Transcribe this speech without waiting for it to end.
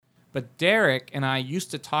But Derek and I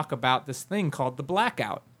used to talk about this thing called the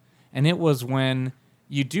blackout. And it was when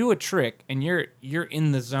you do a trick and you're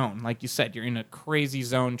in the zone. Like you said, you're in a crazy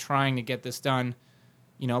zone trying to get this done.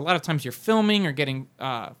 You know, a lot of times you're filming or getting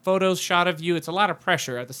photos shot of you. It's a lot of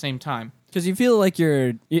pressure at the same time. Because you feel like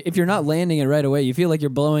if you're not landing it right away, you feel like you're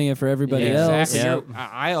blowing it for everybody else. Exactly. Yeah.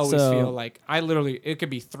 I always feel like it could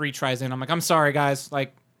be 3 tries in. I'm like, I'm sorry, guys.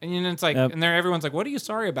 Like, and you know, it's like, and everyone's like, what are you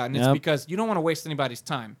sorry about? And it's because you don't want to waste anybody's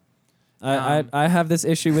time. I have this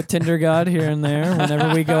issue with Tinder God here and there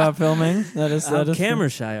whenever we go out filming. That is camera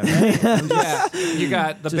shy, all right? Yeah, you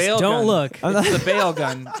got the bail gun. Don't look. It's the bail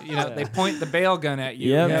gun. You know, they point the bail gun at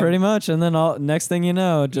you. Yeah, pretty much. And then next thing you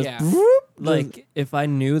know, just whoop, like if I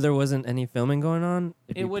knew there wasn't any filming going on,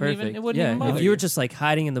 it wouldn't perfect. even bother if you were just like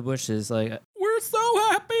hiding in the bushes, like we're so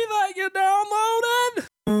happy that you downloaded.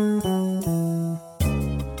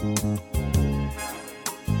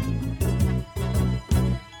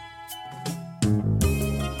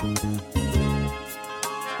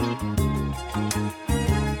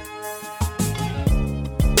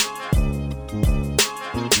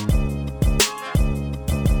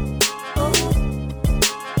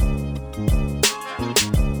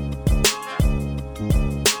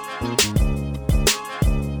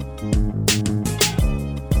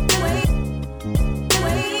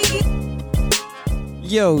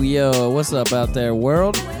 Yo, what's up out there,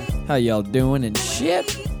 world? How y'all doing and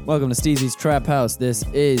shit? Welcome to Steezy's Trap House. This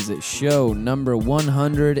is show number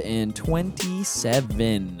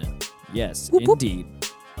 127. Yes, whoop, indeed.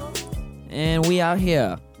 And we out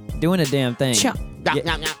here doing a damn thing.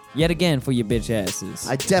 Yet again for you bitch asses.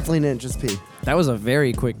 I definitely didn't just pee. That was a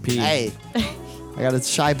very quick pee. Hey, I got a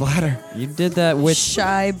shy bladder. You did that with...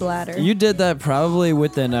 Shy bladder. You did that probably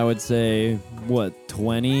within, I would say,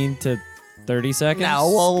 20 to 30 seconds?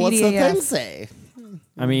 No, well, what's the PDAF. thing say?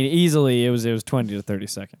 I mean, easily it was 20 to 30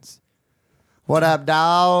 seconds. What up,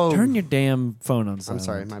 dog? Turn your damn phone on silent. I'm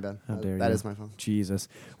sorry, my bad. How dare That you. is my phone. Jesus.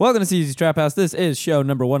 Welcome to Steezy's Trap House. This is show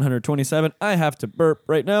number 127. I have to burp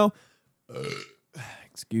right now.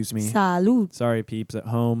 Excuse me. Salud. Sorry, peeps at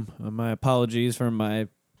home. My apologies for my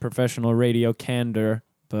professional radio candor,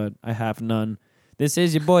 but I have none. This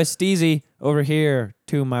is your boy Steezy. Over here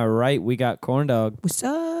to my right, we got Corn Dog. What's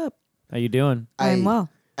up? How you doing? I'm well.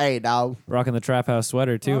 Hey, dog. Rocking the Trap House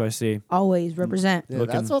sweater, too, I see. Always represent. Yeah,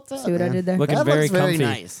 Looking- that's what's up. See what I did there? Looking That very looks very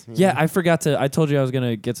comfy. nice. Yeah, I forgot to. I told you I was going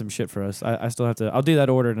to get some shit for us. I still have to. I'll do that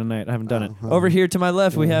order tonight. I haven't done it. Over here to my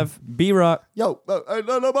left, we have B-Rock. Yo.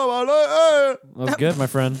 That was good, my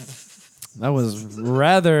friend. That was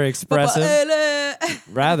rather expressive.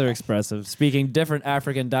 Rather expressive. Speaking different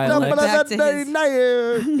African dialects. Back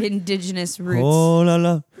to his indigenous roots. Oh la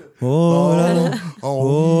la. Oh la la.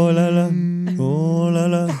 Oh la la. Oh la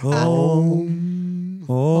la. Oh.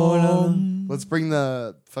 Oh la la. Let's bring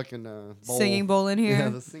the fucking bowl. Singing bowl in here. Yeah,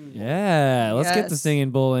 the singing bowl. Yeah, let's get the Yes. singing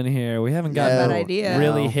bowl in here. We haven't gotten Bad idea.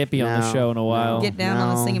 really hippie on the show in a while. Get down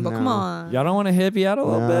on the singing bowl. Come on. Y'all don't want to hippie out a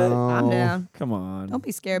little bit? I'm down. Come on. Don't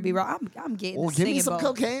be scared, B-Rock. I'm getting Well, the give me singing some bowl.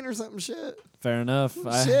 cocaine or something. Shit. Fair enough.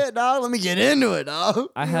 Shit, dog. Let me get into it, dog.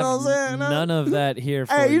 I You have know what I'm saying, dog? none of that here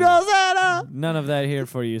for Hey, you. you know what I'm saying, dog? None of that here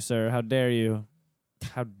for you, sir. How dare you?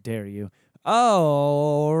 How dare you?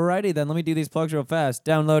 Alrighty then, let me do these plugs real fast.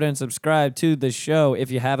 Download and subscribe to the show if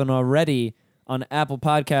you haven't already on Apple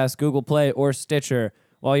Podcasts, Google Play, or Stitcher.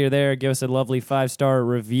 While you're there, give us a lovely 5-star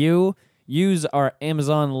review. Use our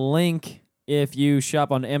Amazon link if you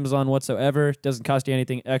shop on Amazon whatsoever. It doesn't cost you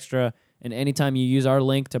anything extra. And anytime you use our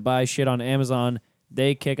link to buy shit on Amazon,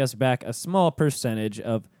 they kick us back a small percentage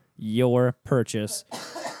of your purchase.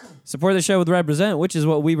 Support the show with Represent, which is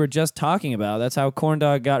what we were just talking about. That's how Corn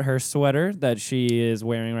Dog got her sweater that she is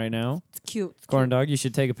wearing right now. It's cute. Corn Dog, you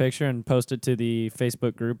should take a picture and post it to the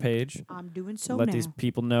Facebook group page. I'm doing so Let now. these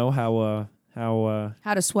people know how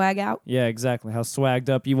How to swag out. yeah, exactly, how swagged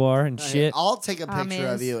up you are and shit. I'll take a picture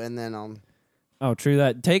Miss. of you and then Oh, true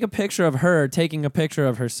that. Take a picture of her taking a picture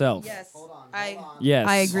of herself. Yes. Yes.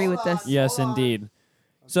 I agree with this. Yes, indeed.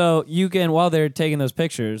 So you can, while they're taking those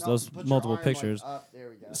pictures, those multiple pictures, there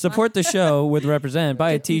we go. support the show with Represent.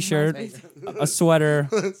 Buy a t-shirt, a sweater,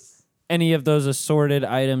 any of those assorted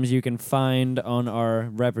items you can find on our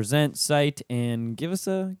Represent site, and give us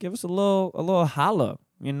a little holla,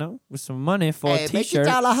 you know, with some money for a Make your t-shirt.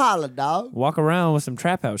 dollar holler, dog. Walk around with some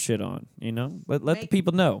trap house shit on, you know. Let the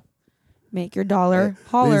people know. Make your dollar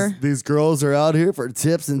holler. These girls are out here for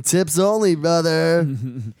tips and tips only, brother.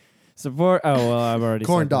 Support. Oh well, I've already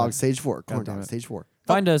Corn said dog, that. stage 4. Corn damn dog, it. stage 4.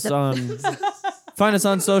 Find us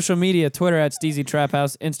on social media, Twitter at Steezy Trap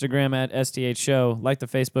House, Instagram at STH Show. Like the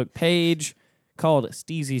Facebook page called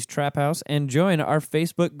Steezy's Trap House, and join our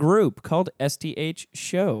Facebook group called STH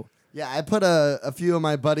Show. Yeah, I put a few of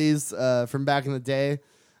my buddies from back in the day.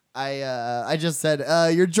 I just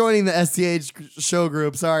said, you're joining the STH show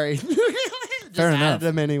group. Sorry. Fair enough. Added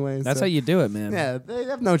them anyways. That's how you do it, man. Yeah, they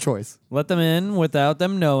have no choice. Let them in without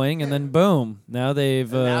them knowing, and then boom. Now they've.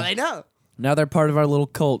 Now they know. Now they're part of our little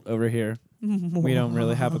cult over here. We don't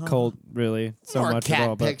really have a cult, really, so More much cat at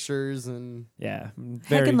all. But pictures and yeah, Heckin'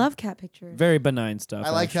 very, love cat pictures. very benign stuff.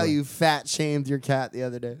 I like how actually. you fat shamed your cat the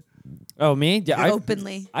other day. Oh, me? Yeah,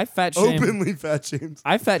 Openly. I fat shame. Openly fat shamed.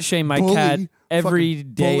 I fat shame my Bully. cat every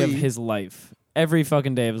Fucking day of bully. his life. Every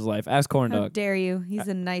fucking day of his life. Ask Corn How Dog. dare you? He's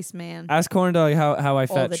a nice man. Ask Corn Dog how I All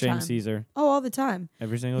fat the shame time. Caesar Oh, all the time.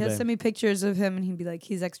 every single He'll day. send me pictures of him and he'd be like,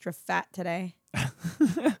 he's extra fat today.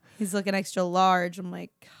 He's looking extra large. I'm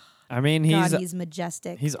like, I mean, God, he's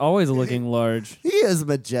majestic. he's always looking large. He is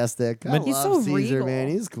majestic. I He's love so Caesar, regal. man.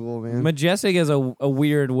 He's cool, man. Majestic is a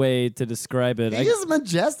weird way to describe it. He is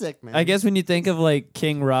majestic, man. I guess when you think of like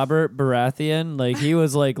King Robert Baratheon, like he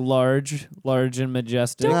was like large and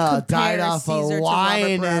majestic. Don't died compare off Caesar of to Robert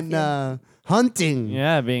wine and Baratheon. hunting.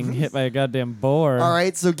 Yeah, being hit by a goddamn boar. All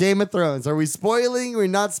right, so Game of Thrones. Are we spoiling? Are we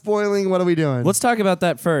not spoiling? What are we doing? Let's talk about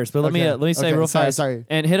that first, but let me say Okay, real sorry, fast. sorry.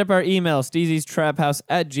 And hit up our email,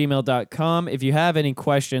 steezystraphouse@gmail.com. If you have any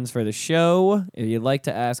questions for the show, if you'd like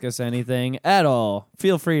to ask us anything at all,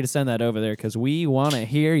 feel free to send that over there because we want to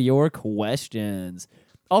hear your questions.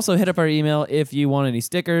 Also, hit up our email if you want any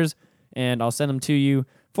stickers, and I'll send them to you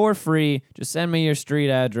for free. Just send me your street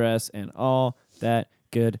address and all that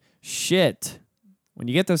good shit. When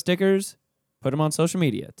you get those stickers, put them on social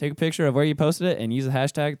media. Take a picture of where you posted it and use the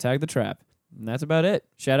hashtag #TagTheTrap. And that's about it.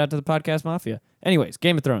 Shout out to the Podcast Mafia. Anyways,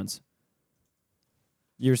 Game of Thrones.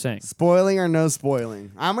 You were saying. Spoiling or no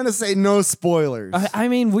spoiling? I'm going to say no spoilers. I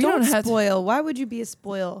mean, we don't have spoil. Why would you be a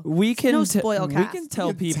spoil? We can no te- spoil we cast. can tell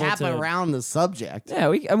You can people tap to around the subject. Yeah,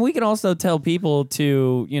 we can also tell people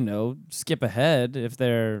to, skip ahead if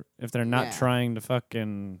they're not Yeah. trying to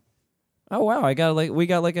fucking. Oh wow, we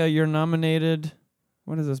got like a you're nominated.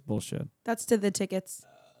 What is this bullshit? That's to the tickets.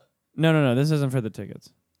 No, this isn't for the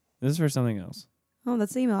tickets. This is for something else. Oh,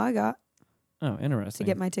 that's the email I got Oh, to interesting.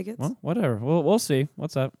 get my tickets. Well, whatever. We'll see.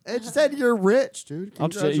 What's up? It said you're rich, dude.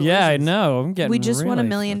 Yeah, I know. I'm getting. We just won $1 really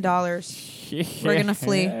million. fucking- We're gonna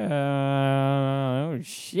flee. Oh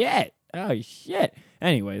shit! Oh shit!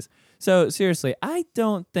 Anyways, so seriously, I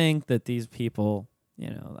don't think that these people.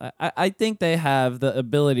 I think they have the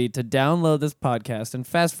ability to download this podcast and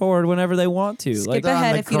fast forward whenever they want to. Skip Like, They're on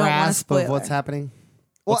ahead the if you don't want a grasp of spoiler. what's happening.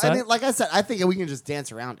 Well, What's I that? mean, like I said, I think we can just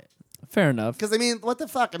dance around it. fair enough. Because, I mean, what the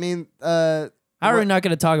fuck? I mean, How are we not going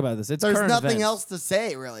to talk about this? It's there's current nothing events. else to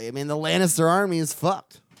say, really. I mean, the Lannister army is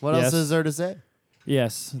fucked. What Yes. else is there to say?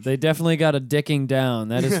 Yes, they definitely got a dicking down.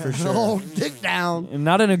 That is for sure. Oh, dick down. And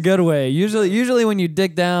not in a good way. Usually when you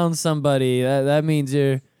dick down somebody, that means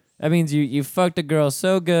you fucked a girl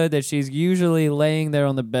so good that she's usually laying there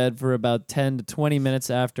on the bed for about 10 to 20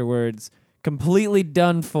 minutes afterwards, completely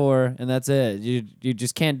done for, and that's it. You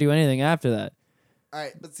just can't do anything after that. All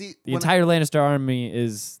right, but see, The entire Lannister army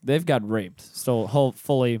they've got raped,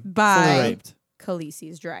 fully By- raped.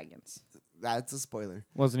 Khaleesi's dragons. that's a spoiler.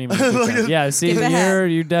 Wasn't even. A good time. Yeah, see, Skip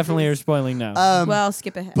ahead. you definitely are spoiling now. Well,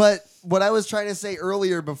 skip ahead. But what I was trying to say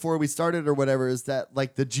earlier before we started or whatever is that,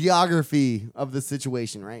 like, the geography of the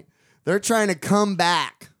situation, right? They're trying to come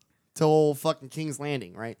back to old fucking King's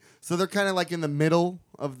Landing, right? So they're kind of like in the middle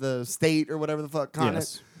of the state or whatever the fuck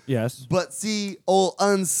continent. Yes. But see, old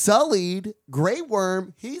Unsullied Grey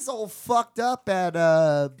Worm, he's all fucked up at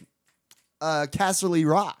Casterly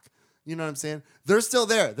Rock. You know what I'm saying? They're still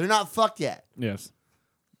there. They're not fucked yet. Yes.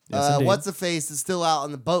 indeed. What's the face is still out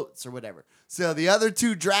on the boats or whatever. So the other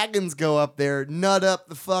two dragons go up there, nut up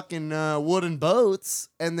the fucking wooden boats,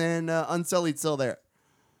 and then Unsullied's still there.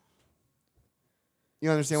 You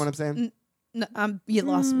understand what I'm saying? No, you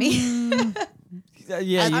lost me.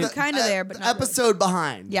 Yeah, I'm you, kinda there, but the not really. episode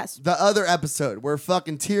behind. Yes. The other episode where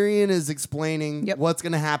fucking Tyrion is explaining Yep. what's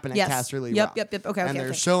going to happen Yes. at Casterly Yep, Rock. yep. Okay, And okay, they're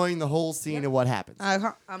okay. showing the whole scene of what happens.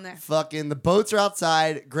 I'm there. Fucking the boats are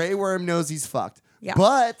outside. Grey Worm knows he's fucked. Yeah.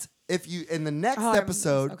 But if you in the next Oh, I remember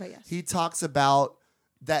episode, this. Okay, yes. he talks about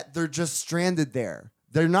that they're just stranded there.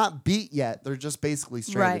 They're not beat yet. They're just basically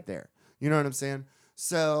stranded Right. there. You know what I'm saying?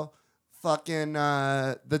 So fucking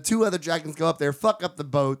the two other dragons go up there, fuck up the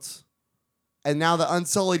boats, and now the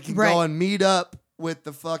Unsullied can Right. go and meet up with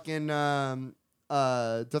the fucking Dothraki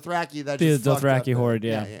that The just fucked up Dothraki there. horde,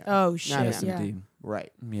 yeah. Oh shit! yes, yeah. indeed.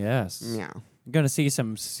 Right. Yes. Yeah. You're gonna see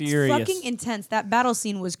some It's serious. fucking intense. That battle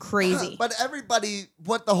scene was crazy. But everybody,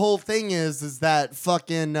 what the whole thing is that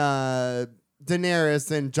fucking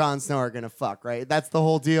Daenerys and Jon Snow are gonna fuck, right? That's the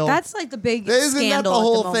whole deal. That's like the big Isn't that scandal the at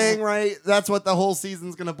whole moment. thing, right? That's what the whole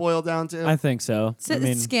season's gonna boil down to. I think so. It's, I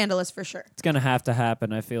mean, it's scandalous for sure. it's gonna have to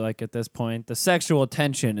happen. I feel like at this point, the sexual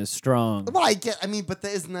tension is strong. Well, I mean, but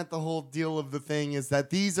isn't that the whole deal of the thing? Is that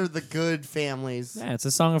these are the good families, Yeah, it's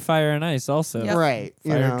a song of fire and ice. Also, Yep. right?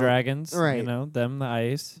 you fire know. dragons. Right. You know them, the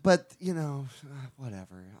ice. But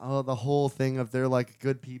whatever. Oh, the whole thing of they're like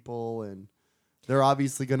good people and they're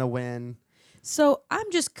obviously gonna win. So I'm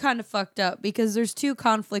just kind of fucked up because there's two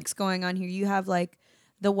conflicts going on here. You have like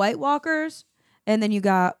the White Walkers, and then you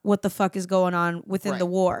got what the fuck is going on within the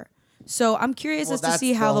Right. war. So I'm curious Well, as to that's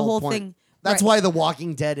see how the whole point. thing. That's right. why The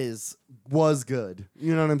Walking Dead was good.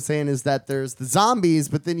 You know what I'm saying? Is that there's the zombies,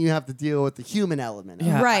 but then you have to deal with the human element. of it.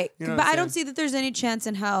 Yeah. Right. You know what But I'm I don't saying? see that there's any chance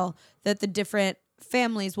in hell that the different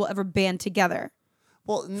families will ever band together.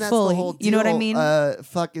 Well, and that's Fully. the whole deal. You know what I mean?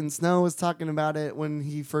 Fucking Snow was talking about it when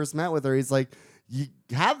he first met with her. He's like, "You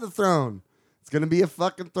have the throne. It's gonna be a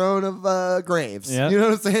fucking throne of graves." Yep. You know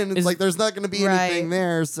what I'm saying? It's Is- like there's not gonna be Right. anything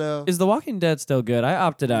there. So Is The Walking Dead still good? I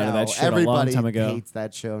opted out of that shit a long everybody time ago. hates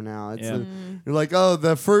that show now. It's Yeah. you're like, oh,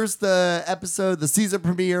 the first episode, the season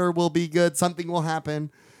premiere will be good. Something will happen,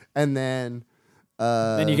 and then.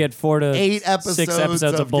 Then you get 4 to 8 episodes 6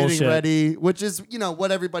 episodes of bullshit. getting ready, which is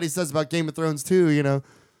what everybody says about Game of Thrones too.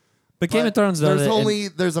 But Game of Thrones, though,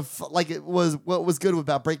 What was good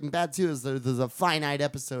about Breaking Bad too is there's a finite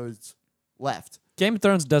episodes left. Game of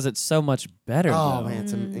Thrones does it so much better. Oh though. man,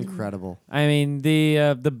 it's incredible. I mean,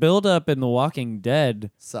 the build up in The Walking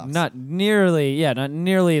Dead Sucks. not nearly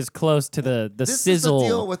as close to the This sizzle. is the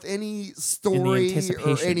deal with any story or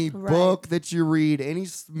anticipation. any Right. book that you read, any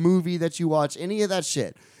movie that you watch, any of that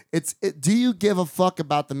shit. Do you give a fuck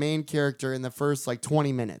about the main character in the first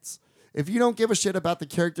 20 minutes? If you don't give a shit about the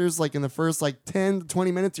characters in the first 10 to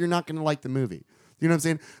 20 minutes, you're not going to like the movie. You know what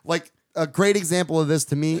I'm saying? A great example of this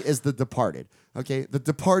to me is The Departed. Okay, The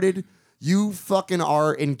Departed, you fucking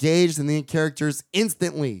are engaged in the characters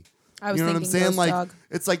instantly. I was You know what I'm thinking saying? Ghost Dog.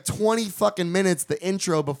 It's 20 fucking minutes the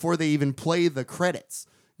intro before they even play the credits.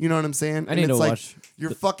 You know what I'm saying? I need to watch You're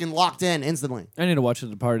fucking locked in instantly. I need to watch The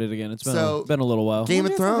Departed again. It's been So, been a little while. Game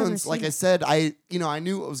of wonder if I've ever Thrones, like seen I it. said, I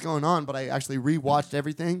knew what was going on, but I actually rewatched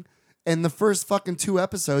everything. And the first fucking 2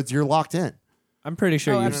 episodes, you're locked in. I'm pretty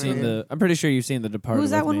sure Oh, you've absolutely. seen the. I'm pretty sure you've seen The Departed. Who's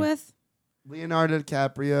that with one me. with? Leonardo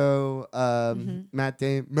DiCaprio, Matt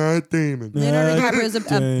Damon. Leonardo DiCaprio's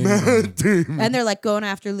Matt Damon. and they're like going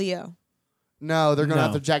after Leo. No, they're going No.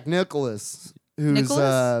 after Jack Nicklaus, who's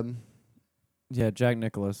Nicholas? Yeah, Jack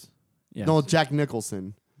Nicholas. Yeah. no Jack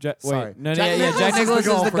Nicholson. Wait, Sorry. no, Jack yeah, Nicklaus Jack is the Nicholas is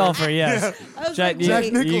the golfer. golfer. Yes. I was Jack- like, Yeah, Jack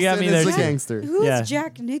wait, Nicholson you got me is there the too. gangster. who's Yeah.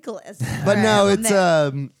 Jack Nicholas? But no, I'm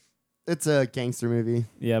there. it's a gangster movie.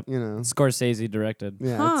 Yep. You know, Scorsese directed.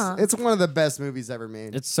 yeah, Huh. it's one of the best movies ever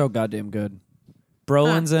made. It's so goddamn good.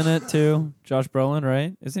 Brolin's in it too. Josh Brolin,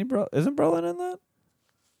 right? Isn't Brolin in that?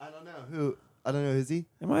 I don't know who. I don't know. Is he?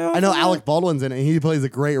 Am I off I know on that? Alec Baldwin's in it. He plays a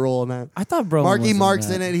great role in that. I thought Brolin. Marky was Mark's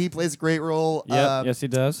in in it. He plays a great role. Yep. Yes, he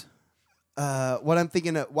does. What I'm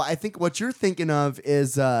thinking of, I think what you're thinking of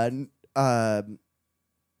is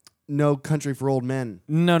No Country for Old Men.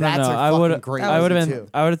 No. That's a I would. fucking great I would have movie, been.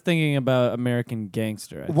 too. I would have thinking about American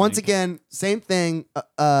Gangster. I Once think. again, same thing.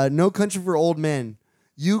 No Country for Old Men.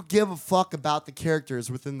 You give a fuck about the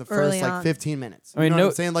characters within the Early first on. 15 minutes. I mean, you know no- what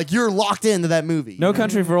I'm saying? Like you're locked into that movie. No you know?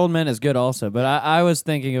 Country for Old Men is good also, but I was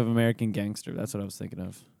thinking of American Gangster. That's what I was thinking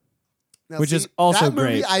of. Now, Which is see, also that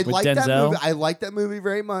movie, great I with like that Denzel. movie. I like that movie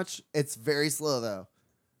very much. It's very slow though.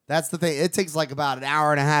 That's the thing. It takes about an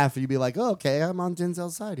hour and a half, and you'd be like, "Oh, okay, I'm on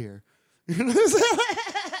Denzel's side here." You know what I'm saying?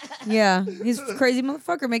 Yeah, he's a crazy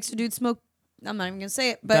motherfucker. Makes a dude smoke. I'm not even gonna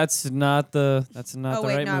say it, but That's not the oh the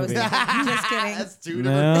wait, right no, I was movie. just kidding. That's two different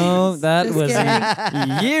No, things. that Just was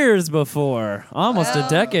kidding. years before, almost a Well,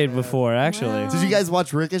 decade before, actually. well. Did you guys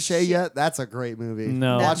watch Ricochet yet? That's a great movie.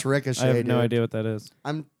 No. Watch Ricochet. I have no dude. idea what that is.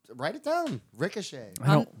 Write it down. Ricochet.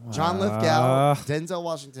 I don't. John Lithgow, Denzel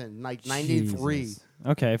Washington, like 93. Jesus.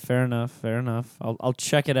 Okay, fair enough. Fair enough. I'll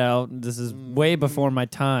check it out. This is way before my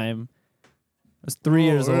time. I was 3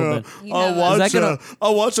 years old. Then. You know Is that gonna-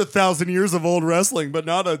 I'll watch 1,000 years of old wrestling, but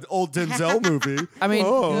not an old Denzel movie. I mean,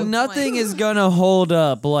 Oh. nothing is gonna hold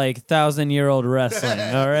up like 1,000-year-old wrestling.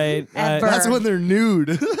 All right, Ever. That's when they're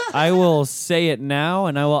nude. I will say it now,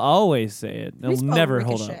 and I will always say it. We It'll spelled never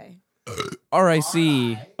hold up. Ricochet.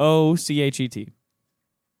 RICOCHET.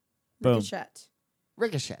 Boom. Ricochet.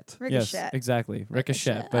 Ricochet. Ricochet. Yes, exactly.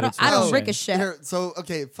 Ricochet. But I don't, it's I don't ricochet. ricochet. Here, so,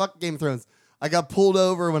 okay, fuck Game of Thrones. I got pulled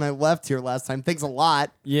over when I left here last time. Thanks a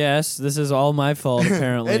lot. Yes, this is all my fault,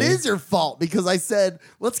 apparently. It is your fault because I said,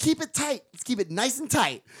 let's keep it tight. Let's keep it nice and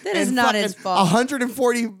tight. That is not his fault.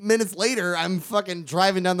 140 minutes later, I'm fucking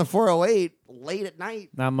driving down the 408 late at night.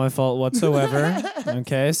 Not my fault whatsoever.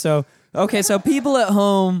 Okay, so people at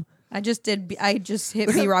home, I just hit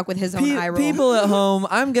B-Rock with his own eye roll. people at home,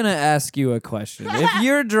 I'm going to ask you a question. If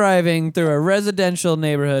you're driving through a residential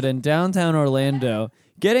neighborhood in downtown Orlando,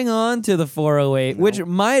 getting on to the 408, which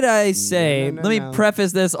might I say, No. let me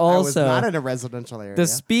preface this I was also. not in a residential area. The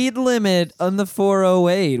speed limit on the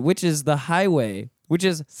 408, which is the highway, which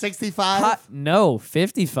is 65? no,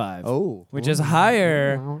 55. Oh. Which is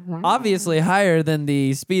higher, obviously higher than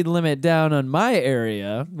the speed limit down on my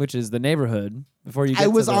area, which is the neighborhood. Before you get I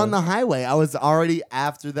was to on the highway. I was already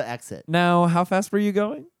after the exit. Now, how fast were you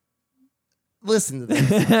going? Listen to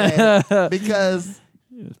this, okay? Because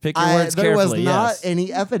Pick your words there was carefully. not yes.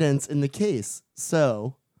 any evidence in the case.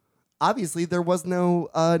 So, obviously, there was no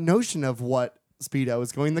notion of what speed I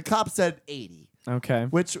was going. The cop said 80, Okay.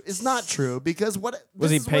 which is not true because what... Was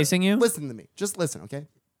this he is what- pacing you? Listen to me. Just listen, okay?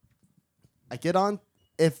 I get on...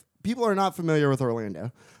 If people are not familiar with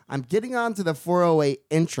Orlando, I'm getting onto the 408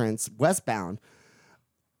 entrance westbound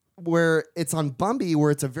where it's on Bumby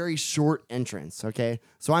where it's a very short entrance, okay?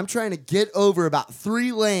 So I'm trying to get over about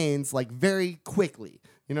 3 lanes like very quickly.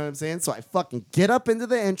 You know what I'm saying? So I fucking get up into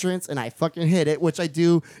the entrance and I fucking hit it, which I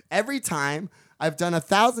do every time. I've done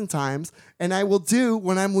 1,000 times and I will do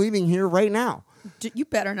when I'm leaving here right now. You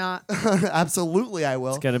better not. Absolutely I will.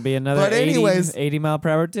 It's going to be another But 80 mile per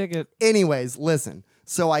hour ticket. Anyways, listen.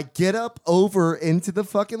 So I get up over into the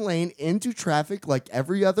fucking lane, into traffic like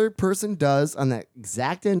every other person does on that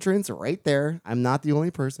exact entrance right there. I'm not the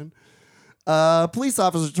only person. Police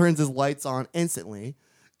officer turns his lights on instantly,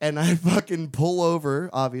 and I fucking pull over,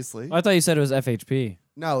 obviously. I thought you said it was FHP.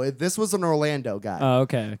 No, this was an Orlando guy. Oh,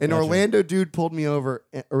 okay. An Gotcha. Orlando dude pulled me over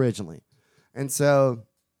originally. And so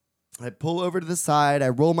I pull over to the side. I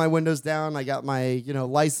roll my windows down. I got my,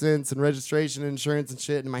 license and registration, insurance and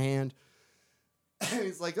shit in my hand.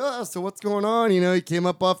 He's like, oh, so what's going on? He came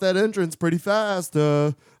up off that entrance pretty fast.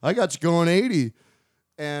 I got you going 80.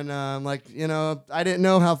 And I'm like, I didn't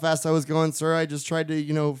know how fast I was going, sir. I just tried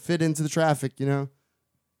to, fit into the traffic, And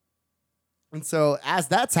so as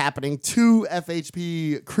that's happening, 2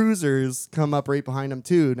 FHP cruisers come up right behind him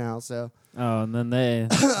too now. So Oh, and then they...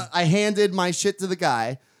 I handed my shit to the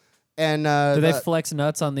guy. And Do they flex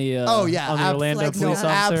nuts on the oh yeah, on the Orlando police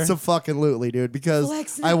officer? Absolutely, dude. Because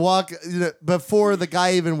Flexing. I walk before the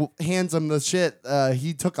guy even hands him the shit.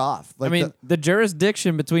 He took off. I mean, the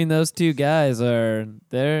jurisdiction between those two guys are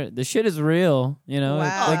the shit is real.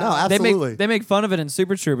 Wow. Like, no, absolutely. They make fun of it in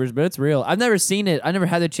Super Troopers, but it's real. I've never seen it. I never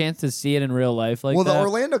had the chance to see it in real life. Like well, that. the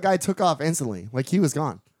Orlando guy took off instantly. Like he was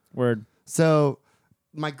gone. Word. So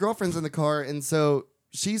my girlfriend's in the car, and so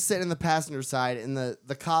she's sitting in the passenger side, and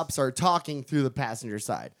the cops are talking through the passenger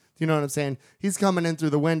side. Do you know what I'm saying? He's coming in through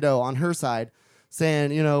the window on her side,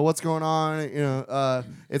 saying, what's going on?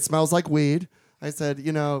 It smells like weed. I said,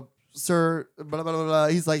 sir, blah, blah, blah, blah.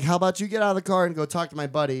 He's like, how about you get out of the car and go talk to my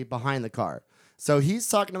buddy behind the car? So he's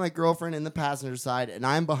talking to my girlfriend in the passenger side, and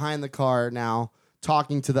I'm behind the car now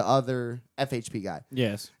talking to the other FHP guy.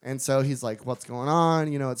 Yes. And so he's like, what's going on?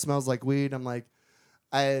 It smells like weed. I'm like,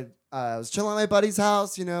 I was chilling at my buddy's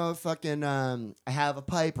house, I have a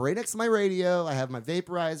pipe right next to my radio. I have my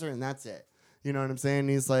vaporizer, and that's it. You know what I'm saying? And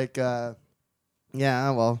he's like, yeah,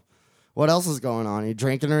 well, what else is going on? Are you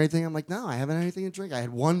drinking or anything? I'm like, no, I haven't had anything to drink. I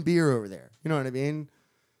had 1 beer over there. You know what I mean?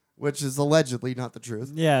 Which is allegedly not the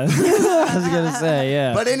truth. Yeah. I was gonna say,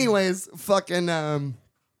 yeah. But anyways,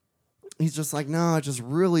 he's just like, no, it just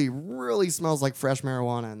really, really smells like fresh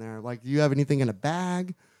marijuana in there. Like, do you have anything in a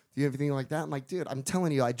bag? Do you have anything like that? I'm like, dude, I'm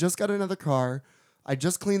telling you, I just got another car. I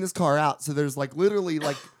just cleaned this car out. So there's literally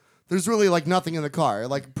there's really nothing in the car.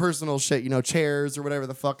 Like personal shit, chairs or whatever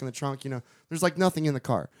the fuck in the trunk, There's nothing in the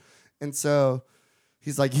car. And so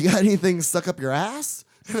he's like, you got anything stuck up your ass?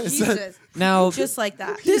 And I said, Jesus. Now, Just like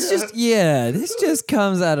that. this just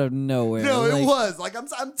comes out of nowhere. no, Like, it was.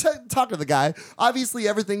 I'm talking to the guy. Obviously,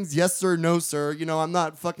 everything's yes, sir, no, sir. I'm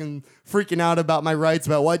not fucking freaking out about my rights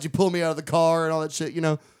about why'd you pull me out of the car and all that shit,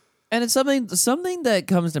 And it's something that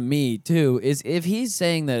comes to me too is if he's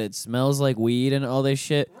saying that it smells like weed and all this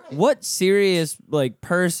shit, what serious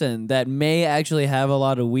person that may actually have a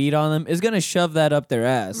lot of weed on them is gonna shove that up their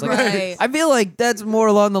ass? Like, Right. I feel like that's more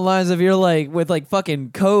along the lines of you're with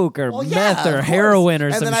fucking coke or Well, meth yeah, or of heroin or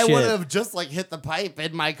course. some And then shit. I would have just hit the pipe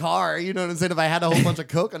in my car. You know what I'm saying? If I had a whole bunch of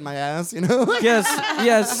coke on my ass,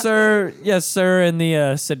 Yes, sir. In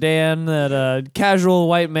the sedan, that casual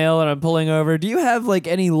white male that I'm pulling over. Do you have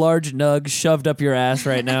any large large nug shoved up your ass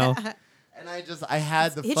right now. And I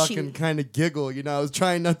had the Itchy. fucking kind of giggle, I was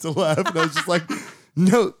trying not to laugh, and I was just like,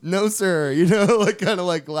 no, sir, like kind of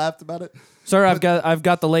like laughed about it. Sir, I've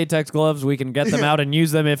got the latex gloves. We can get them out and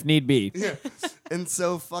use them if need be. Yeah. And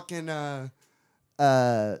so fucking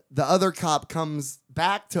the other cop comes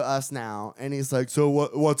back to us now, and he's like, so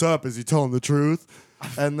what's up? Is he telling the truth?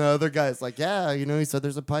 And the other guy's like, yeah, he said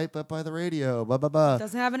there's a pipe up by the radio, blah, blah, blah.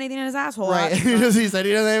 Doesn't have anything in his asshole. Right. he said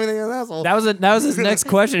he doesn't have anything in his asshole. That was his next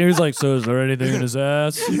question. He was like, so is there anything in his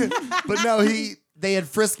ass? But no, they had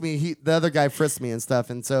frisked me. The other guy frisked me and stuff.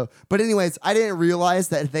 And so, but anyways, I didn't realize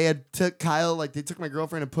that they had took Kyle, like they took my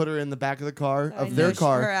girlfriend and put her in the back of the car, I of know their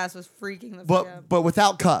car. Her ass was freaking the fuck out. But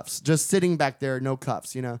without cuffs, just sitting back there, no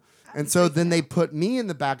cuffs, And so then they put me in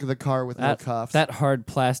the back of the car with no cuffs. That hard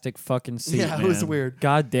plastic fucking seat. Yeah, it was man. weird.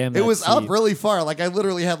 God damn it. It was up really far. Like I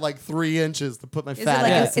literally had like 3 inches to put my fat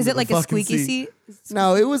ass. Is into it like the a fucking squeaky seat?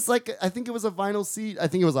 No, it was like I think it was a vinyl seat. I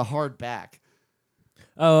think it was a hard back.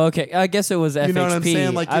 Oh, okay. I guess it was FHP. You know what I'm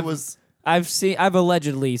saying? Like it was. I've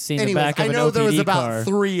allegedly seen the Anyways, back of I an know OPD there was about car.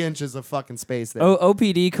 3 inches of fucking space there.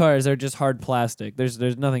 OPD cars are just hard plastic. There's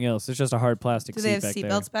nothing else. It's just a hard plastic Do seat they have back there.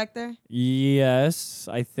 seatbelts back there? Yes,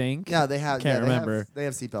 I think. Yeah, they have. Can't yeah, remember. They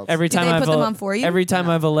have seatbelts. Every Do time they I've put them on for you? Every time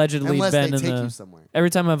No. I've allegedly Unless been they in take the you somewhere. every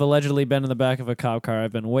time I've allegedly been in the back of a cop car,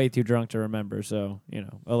 I've been way too drunk to remember. So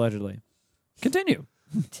allegedly. Continue.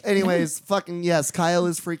 Anyways, fucking yes, Kyle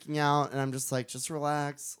is freaking out, and I'm just like, just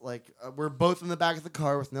relax. Like we're both in the back of the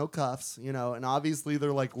car with no cuffs, and obviously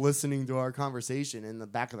they're like listening to our conversation in the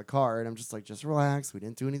back of the car, and I'm just like, just relax. We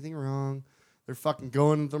didn't do anything wrong. They're fucking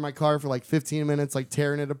going through my car for like 15 minutes, like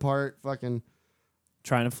tearing it apart. Fucking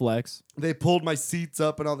Trying to flex. they pulled my seats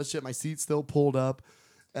up and all the shit. My seat's still pulled up,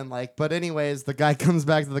 and but anyways, the guy comes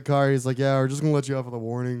back to the car. He's like, yeah, we're just gonna let you off with a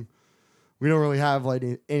warning. We don't really have like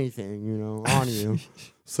anything, on you.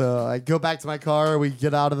 So I go back to my car. We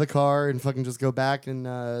get out of the car and fucking just go back. And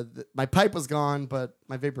my pipe was gone, but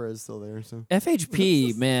my vapor is still there. So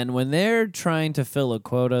FHP, man, when they're trying to fill a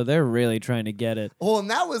quota, they're really trying to get it. and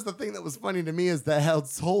that was the thing that was funny to me is that how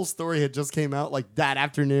this whole story had just came out like that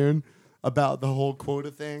afternoon about the whole quota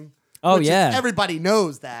thing. Oh, Which yeah. everybody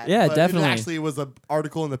knows that. Yeah, but definitely. It actually was an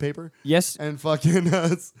article in the paper. Yes. And fucking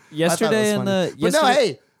Yesterday in the But no,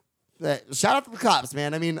 hey. Shout out to the cops,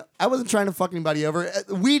 man. I mean, I wasn't trying to fuck anybody over.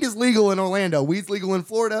 Weed is legal in Orlando. Weed's legal in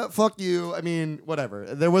Florida. Fuck you. I mean,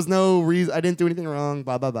 whatever. There was no reason. I didn't do anything wrong.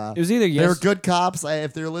 Blah, blah, blah. It was either They were good cops.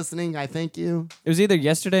 If they're listening, I thank you. It was either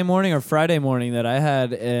yesterday morning or Friday morning that I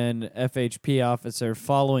had an FHP officer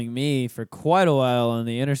following me for quite a while on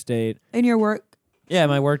the interstate. In your work? Yeah,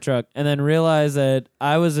 my work truck. And then realized that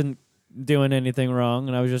I wasn't doing anything wrong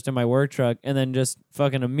and I was just in my work truck, and then just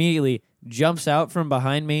fucking immediately jumps out from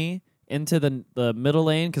behind me into the middle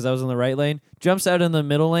lane because I was in the right lane, jumps out in the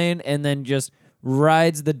middle lane, and then just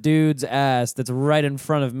rides the dude's ass that's right in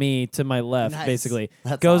front of me to my left, Nice. basically.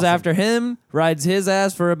 That's Goes awesome. after him, rides his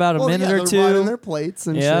ass for about a minute yeah, or they're riding two, their plates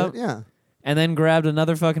and Yeah. shit. Yeah. and then grabbed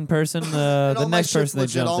another fucking person, And the all my next shit's person that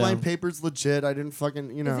legit. jumped All my down. papers legit. I didn't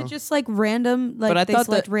fucking, Is it just like random? Like But I they thought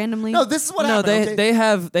select that- randomly? No, this is what No, happened. they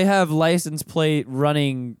okay? they have license plate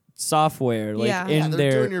running software like Yeah. Yeah, in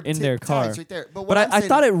they're doing their your their car. tags right there. But, But I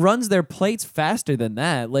thought it runs their plates faster than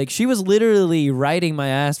that. Like she was literally riding my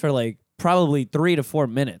ass for like probably 3 to 4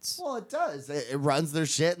 minutes. Well, it does. It runs their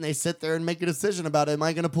shit, and they sit there and make a decision about it. Am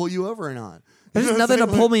I going to pull you over or not? There's You know what nothing to I'm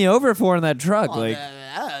saying? pull me over for in that truck. Well, Like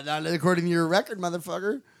not according to your record,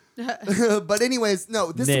 motherfucker. But anyways,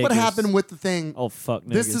 no, this is what Niggas. happened with the thing. oh fuck,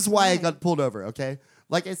 This niggas. is why I got pulled over, okay?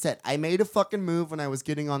 Like I said, I made a fucking move when I was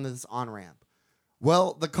getting on this on-ramp.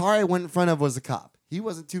 Well, the car I went in front of was a cop. He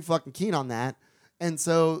wasn't too fucking keen on that. And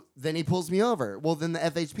so then he pulls me over. Well, then the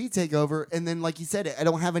FHP take over, and then like you said, I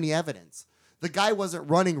don't have any evidence. The guy wasn't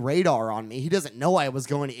running radar on me. He doesn't know I was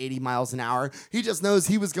going 80 miles an hour. He just knows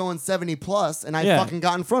he was going 70 plus, and I Yeah. fucking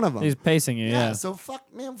got in front of him. He's pacing you. Yeah, So fuck,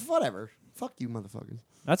 man, whatever. Fuck you, motherfuckers.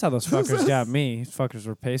 that's how those fuckers got me. These fuckers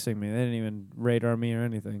were pacing me. They didn't even radar me or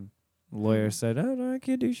anything. The lawyer said, "Oh, no, I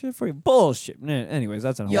can't do shit for you." Bullshit. Nah, anyways,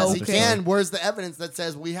 that's a whole Yes, other he story. can. Where's the evidence that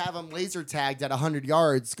says we have him laser tagged at 100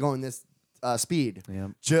 yards going this speed? Yeah.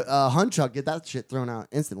 Hunchuck, get that shit thrown out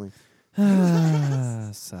instantly.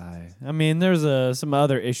 Sigh. I mean, there's some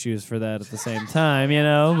other issues for that at the same time,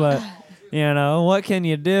 but what can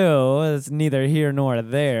you do? It's neither here nor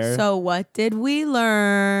there. So what did we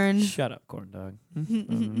learn? Shut up, corn dog.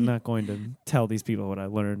 I'm not going to tell these people what I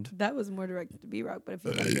learned. That was more directed to B-Rock, but if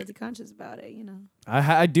you got a guilty conscience about it,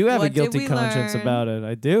 I do have a What did guilty we conscience learn? about it.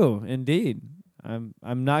 I do indeed. I'm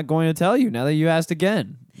not going to tell you now that you asked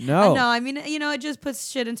again. No. I know. I mean, it just puts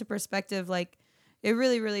shit into perspective. Like, it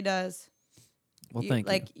really, really does. Well, thank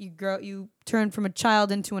you. Like you turn from a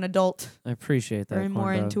child into an adult, I appreciate that. or more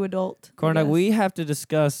Corn Dog. into adult. I Corn Dog, guess. we have to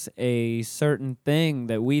discuss a certain thing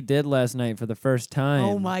that we did last night for the first time.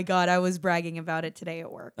 Oh my god, I was bragging about it today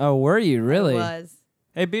at work. Oh, were you really? I was.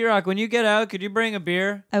 Hey, B-Rock, when you get out, could you bring a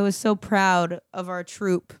beer? I was so proud of our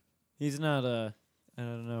troop. He's not. I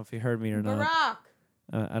don't know if he heard me or not.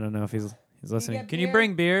 Barack. I don't know if he's listening. get Can you beer?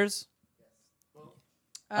 bring beers?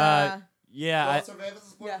 Yeah. yeah.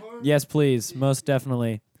 Yes, please. Most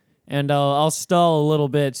definitely. And I'll stall a little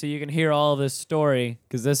bit so you can hear all of this story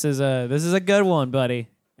because this is a good one, buddy.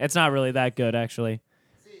 It's not really that good actually.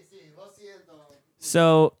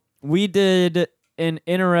 So we did an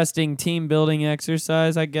interesting team building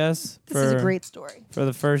exercise, I guess. This is a great story. For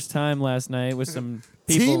the first time last night with some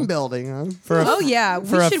people. Team building, huh? For Oh yeah,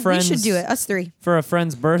 for a we friend's- should do it. Us three. for a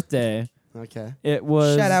friend's birthday. Okay. It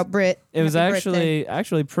was Shout out Britt. It was Happy birthday.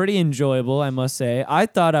 actually pretty enjoyable, I must say. I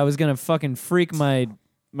thought I was gonna fucking freak my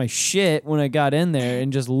shit when I got in there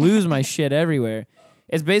and just lose my shit everywhere.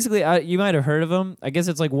 It's basically you might have heard of them. I guess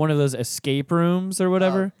it's like one of those escape rooms or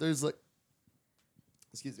whatever. There's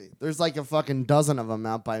like a fucking dozen of them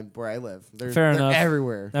out by where I live. Fair they're enough.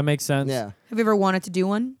 everywhere. That makes sense. Yeah. Have you ever wanted to do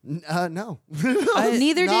one? No.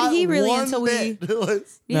 Neither Not did he really one until we. bit. Neither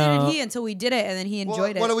No. did he until we did it, and then he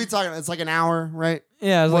enjoyed What it. are we talking about? It's like an hour, right?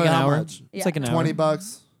 Yeah, it was like an How hour. much? It's like an hour.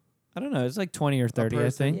 $20. I don't know. It's like 20 or 30, I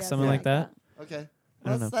person? think, Yeah, something like that. Okay. I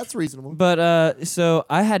don't know. That's reasonable. But so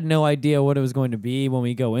I had no idea what it was going to be when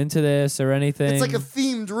we go into this or anything. It's like a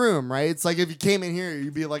themed room, right? It's like if you came in here,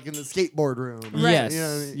 you'd be like in the skateboard room. Yes, You know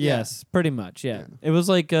what I mean? yes, pretty much. Yeah, it was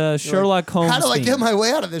like Sherlock Holmes. How do I themed. get my way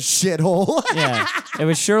out of this shithole? Yeah, it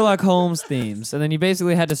was Sherlock Holmes themes, and then you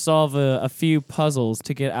basically had to solve a few puzzles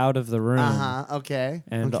to get out of the room Okay.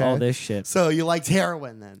 and okay. all this shit. So you liked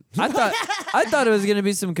heroin then? I thought it was gonna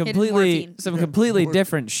be some morphine. completely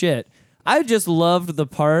different shit. I just loved the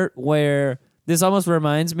part where this almost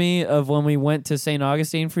reminds me of when we went to St.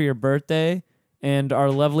 Augustine for your birthday, and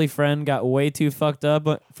our lovely friend got way too fucked up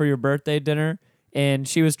for your birthday dinner, and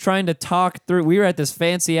she was trying to talk through. We were at this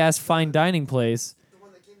fancy ass fine dining place. The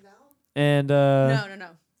one that came down? And No.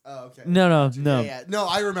 Oh, okay. no. Yeah. No,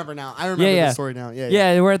 I remember now. I remember Yeah. the story now. Yeah.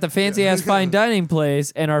 Yeah, we're at the fancy ass fine dining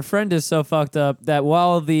place, and our friend is so fucked up that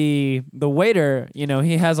while the waiter,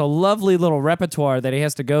 he has a lovely little repertoire that he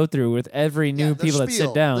has to go through with every new the people that sit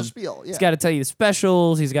spiel, down. the spiel, He's yeah. got to tell you the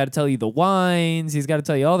specials. He's got to tell you the wines. He's got to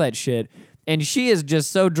tell you all that shit. And she is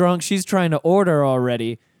just so drunk, she's trying to order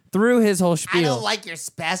already through his whole spiel. like your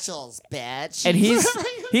specials, bitch. And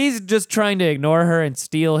he's just trying to ignore her and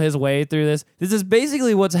steal his way through this. This is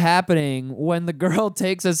basically what's happening when the girl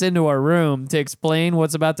takes us into our room to explain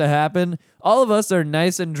what's about to happen. All of us are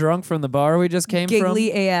nice and drunk from the bar we just came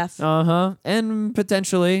Giggly AF. from. And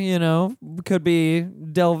potentially, could be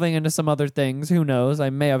delving into some other things. Who knows? I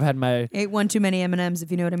may have had my Ate one too many M&Ms,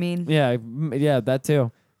 if you know what I mean. yeah, that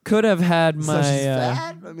too. Could have had So my she's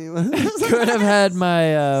fat? I mean, could have had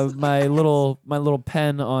my my little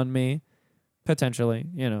pen on me. Potentially,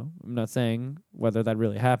 I'm not saying whether that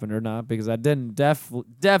really happened or not because that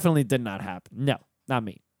definitely did not happen. No, not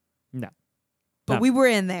me. No. But we were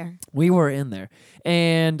in there. We were in there.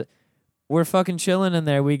 And we're fucking chilling in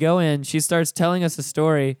there. We go in. She starts telling us a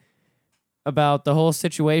story about the whole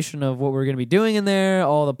situation of what we're going to be doing in there,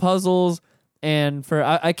 all the puzzles. And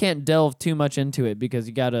I can't delve too much into it because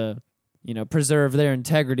you got to, preserve their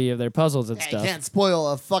integrity of their puzzles and you stuff. can't spoil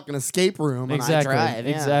a fucking escape room when Exactly. I drive.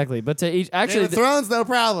 Yeah. Exactly. But to each Game actually of Thrones, no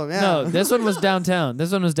problem. Yeah. no, this one was downtown.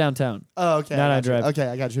 Oh, okay. Not I I got you. drive. Okay,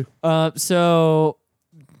 I got you. So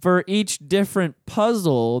for each different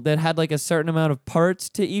puzzle that had like a certain amount of parts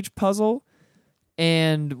to each puzzle,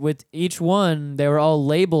 and with each one they were all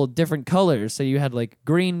labeled different colors. So you had like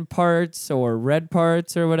green parts or red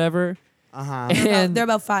parts or whatever. Uh-huh. And They're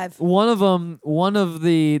about 5. one of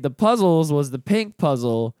the puzzles was the pink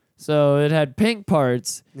puzzle. So it had pink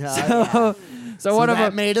parts. Yeah, So one of that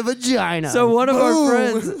our made a vagina. So one of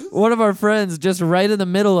Boom. our friends, just right in the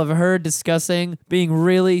middle of her discussing, being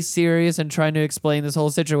really serious and trying to explain this whole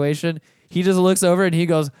situation, he just looks over and he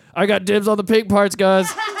goes, "I got dibs on the pink parts, guys."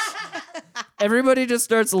 Everybody just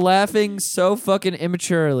starts laughing so fucking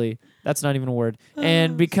immaturely. That's not even a word.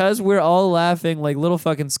 And because we're all laughing like little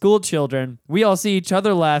fucking school children, we all see each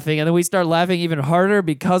other laughing, and then we start laughing even harder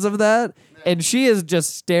because of that. And she is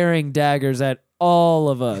just staring daggers at all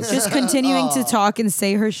of us. Just continuing to talk and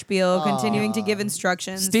say her spiel, continuing to give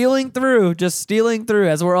instructions. Stealing through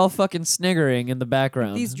as we're all fucking sniggering in the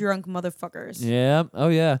background. These drunk motherfuckers. Yeah. Oh,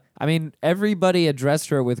 yeah. I mean, everybody addressed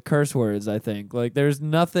her with curse words, I think. Like, there's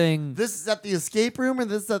nothing. This is at the escape room, or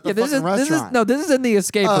this is at the this fucking restaurant? this is in the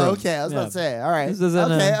escape room. Oh, okay. I was about to say. All right. This is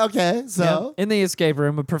in okay. So, in the escape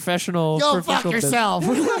room, a professional. go fuck yourself.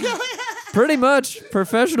 Pretty much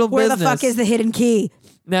professional Where business. the fuck is the hidden key?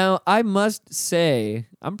 Now, I must say,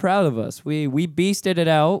 I'm proud of us. We beasted it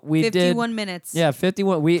out. We 51 did. minutes. Yeah,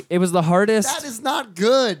 51. It was the hardest. That is not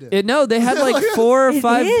good. No, they had like 4 or It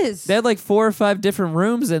 5. is. They had like 4 or 5 different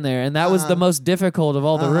rooms in there, and that was the most difficult of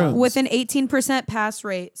all the rooms. With an 18% pass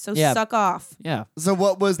rate. So Yeah. suck off. Yeah. So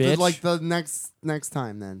what was Bitch. the next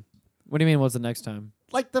time then? What do you mean? What's the next time?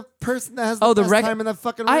 Like the person that has the Oh, the best time in the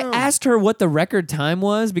fucking room. I asked her what the record time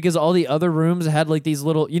was because all the other rooms had like these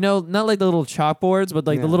little, not like the little chalkboards, but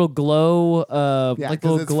like the Yeah. little glow, Yeah, like 'cause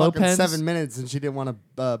little it's glow fucking pens. 7 minutes, and she didn't want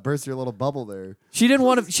to burst your little bubble there. She didn't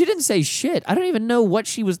want to. She didn't say shit. I don't even know what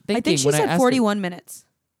she was thinking. I think she when I said asked her. 41 minutes.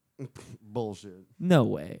 Bullshit. No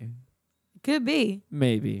way. Could be.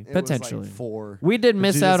 Maybe. It was like Potentially. 4. We did But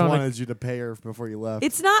miss she out just on wanted you to pay her before you left.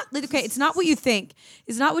 It's not okay. It's not what you think.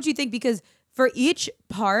 It's not what you think because for each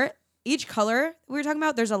part, each color we were talking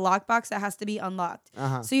about, there's a lockbox that has to be unlocked.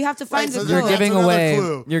 So you have to find Right, so the You're code. that's giving another away.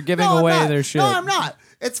 clue. You're giving No, I'm away not. their shit. No, I'm not.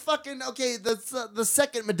 It's fucking okay. That's the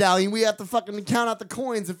second medallion. We have to fucking count out the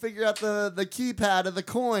coins and figure out the keypad of the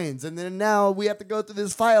coins, and then now we have to go through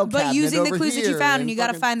this file But cabinet using the over clues that you here found, and you got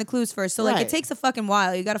to fucking- find the clues first. So like Right. it takes a fucking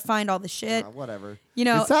while. You got to find all the shit. whatever. You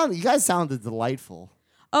know- you guys sounded delightful.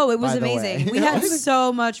 Oh, it was By the amazing. way. We had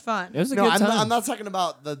so much fun. It was a No, good I'm time. not, I'm not talking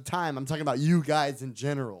about the time. I'm talking about you guys in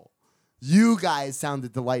general. You guys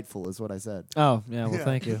sounded delightful, is what I said. Oh yeah. Well, Yeah.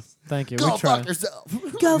 thank you. Thank you. Go we tried. fuck yourself.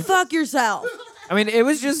 Go fuck yourself. I mean, it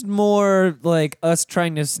was just more like us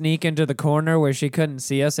trying to sneak into the corner where she couldn't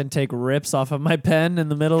see us and take rips off of my pen in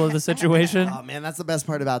the middle of the situation. Oh man, that's the best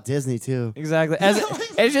part about Disney too. Exactly.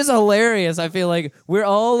 It's just hilarious. I feel like we're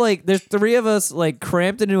all like, there's 3 of us like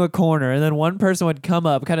cramped into a corner, and then one person would come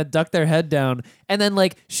up, kind of duck their head down, and then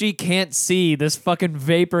like she can't see this fucking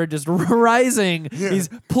vapor just rising, these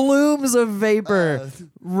plumes of vapor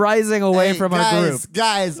rising away Hey, from guys, our group.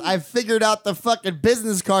 Guys, I figured out the fucking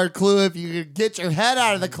business card clue. If you could get your head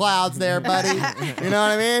out of the clouds, there, buddy. You know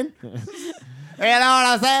what I mean? You know what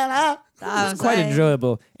I'm saying? Huh? That was Quite like-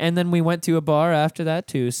 enjoyable. And then we went to a bar after that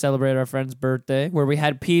to celebrate our friend's birthday, where we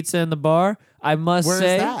had pizza in the bar. I must Where's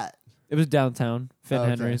say, that? it was downtown, Finn Okay.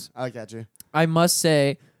 Henry's. I got you. I must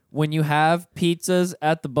say, when you have pizzas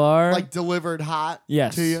at the bar, Like delivered hot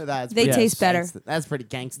Yes. to you. That's They pretty taste better. gangsta. That's pretty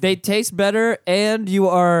gangster. they taste better, and you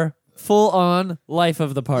are full on life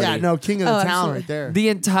of the party. Yeah, no, king of the Oh, town absolutely. right there. The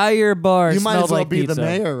entire bar You might smelled as well like be pizza. the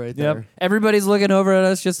mayor right there. Yep. Everybody's looking over at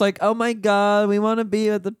us just like, oh my God, we want to be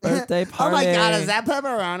at the birthday Oh party. my God, is that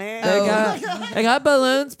pepperoni? They got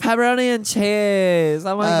balloons, pepperoni, and cheese.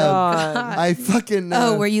 Oh my God. I fucking.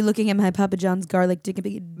 Oh, were you looking at my Papa John's garlic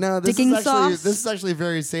dicking No, this dicking is actually sauce? this is actually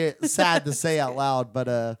very sad to say out loud, but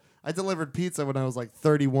I delivered pizza when I was like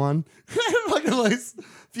 31, fucking like a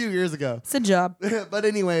few years ago. It's a job. But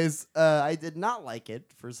anyways, I did not like it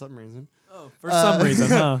for some reason. For some reason,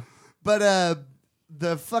 huh? But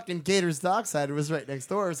the fucking Gators Dockside was right next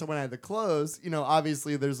door, so when I had to close,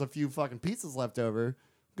 obviously there's a few fucking pizzas left over.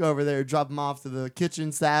 Go over there, drop them off to the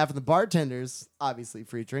kitchen staff and the bartenders. Obviously,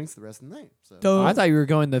 free drinks the rest of the night. So. Oh, I thought you were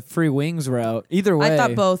going the free wings route. Either way. I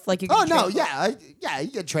thought both. Like you. Oh could no, trade yeah, you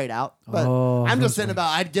could trade out. But Oh, I'm just those saying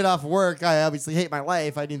about I'd get off work. I obviously hate my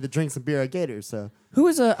life. I need to drink some beer at Gators. So Who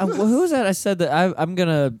was that? I said that I'm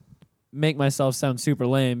gonna make myself sound super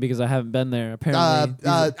lame because I haven't been there. Apparently, these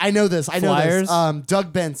are I know this. I know Flyers? this.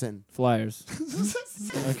 Doug Benson. Flyers.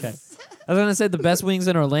 Okay, I was gonna say the best wings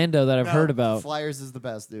in Orlando that I've heard about. Flyers is the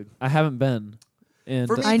best, dude. I haven't been. And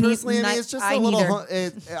For me I need- personally, I mean, it's just I a little.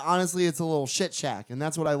 neither. Honestly, it's a little shit shack, and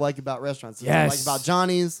that's what I like about restaurants. That's what I like Yes. about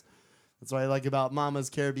Johnny's. That's what I like about Mama's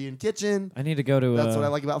Caribbean Kitchen. I need to go to. That's what I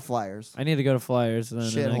like about Flyers. I need to go to Flyers. Then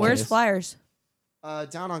Shit, in that Where's case. Flyers?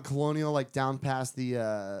 Down on Colonial, like down past the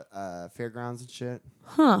fairgrounds and shit.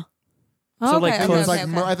 Huh. So, like, okay, close- It's okay,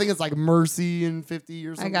 like okay. I think it's like Mercy and 50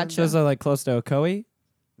 or something. gotcha. So is that like close to Ocoee?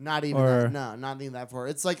 Not even Or- that. No, not even that far.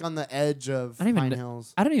 It's like on the edge of I don't even Pine kn-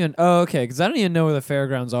 Hills. I don't even. Oh, okay. Because I don't even know where the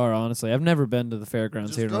fairgrounds are. Honestly, I've never been to the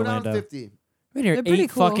fairgrounds Just here in go down Orlando. 50. I've been here They're pretty 8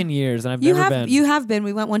 cool. fucking years, and I've You never have been. you have been.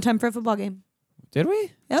 We went one time for a football game. Did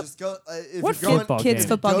we? Yep. Just go. If What you're going, football Kids game?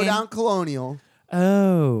 football go game. down Colonial.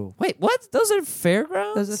 Oh, wait, what? Those are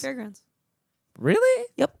fairgrounds? Those are the fairgrounds. Really?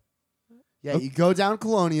 Yep. Yeah, you go down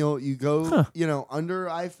Colonial, you go, under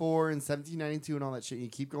I-4 and 1792 and all that shit. You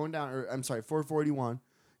keep going down, 441.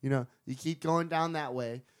 You keep going down that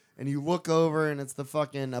way, and you look over, and it's the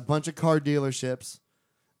fucking a bunch of car dealerships,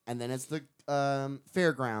 and then it's the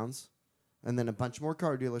fairgrounds, and then a bunch more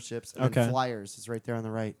car dealerships, and then Flyers is right there on the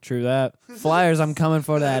right. True that. Flyers, I'm coming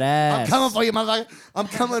for that ass. I'm coming for you, motherfucker. I'm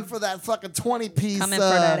coming for that fucking 20-piece Coming for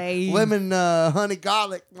that ass. lemon honey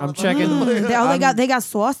garlic. I'm checking. They got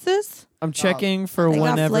sauces. I'm checking for They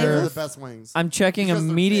got whenever. flavors? They're the best wings. I'm checking Because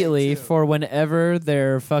they're immediately big, too. for whenever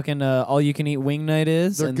their fucking all-you-can-eat wing night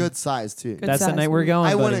is. They're and good size too. Good That's the size. night we're going.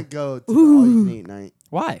 I buddy. wouldn't go to the all-you-can-eat night.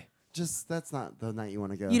 Why? Just that's not the night you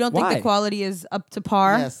want to go. You don't think Why? the quality is up to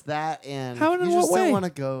par? Yes, that and How in you what just way? don't want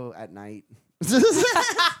to go at night.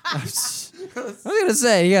 I was gonna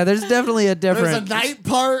say, yeah. There's definitely a There's different. a night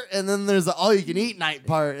part, and then there's an all-you-can-eat night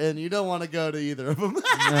part, and you don't want to go to either of them. Oh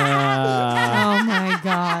my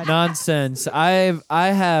god. Nonsense. I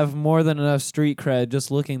have more than enough street cred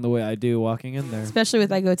just looking the way I do walking in there. Especially with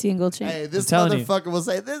that goatee and gold chain. Hey, this telling you. motherfucker will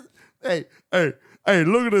say this. Hey,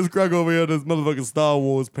 look at this crack over here, this motherfucking Star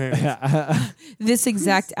Wars pants. This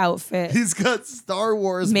exact outfit. He's got Star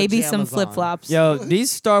Wars Maybe some pajamas on. flip flops. Yo, these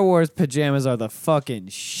Star Wars pajamas are the fucking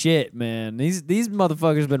shit, man. These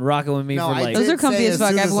motherfuckers been rocking with me No, for I like Those did are comfy say as fuck.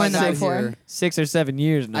 soon I've I worn them got before. here- 6 or 7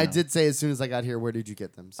 years now. I did say as soon as I got here, where did you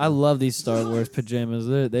get them? So. I love these Star Wars pajamas.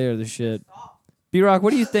 They are the shit. B-Rock,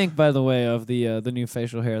 what do you think, by the way, of the new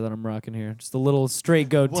facial hair that I'm rocking here? Just a little straight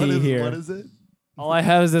goatee here. What is it? All I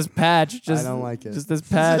have is this patch. Just, I don't like it. Just this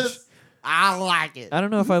patch. I don't like it. I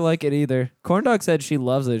don't know if I like it either. Corndog said she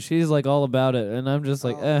loves it. She's like all about it, and I'm just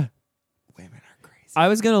like, Women are crazy. I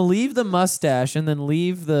was gonna leave the mustache and then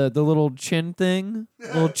leave the little chin thing,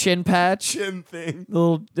 little chin patch, Chin thing.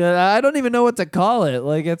 little. I don't even know what to call it.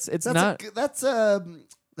 Like it's not. That's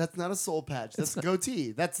not a soul patch. That's a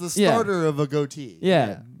goatee. That's the Yeah. starter of a goatee.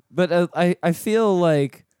 Yeah, but I feel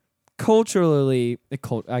like culturally,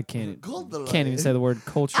 I can't even say the word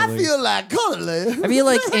culturally. I feel like culturally. I feel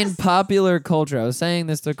like in popular culture, I was saying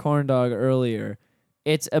this to Corndog earlier,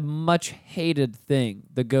 it's a much hated thing,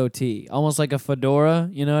 the goatee. Almost like a fedora,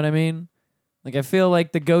 you know what I mean? Like I feel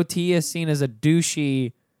like the goatee is seen as a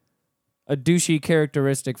douchey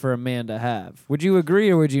characteristic for a man to have. Would you agree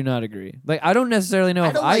or would you not agree? Like I don't necessarily know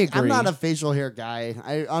if I agree. I'm not a facial hair guy.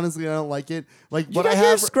 I honestly don't like it. Like You what got I your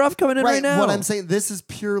have scruff coming in right now. What I'm saying, this is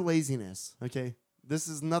pure laziness. Okay, this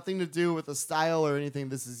is nothing to do with a style or anything.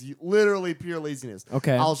 This is literally pure laziness.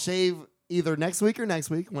 Okay. I'll shave either next week or next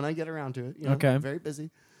week when I get around to it. You know, Okay. very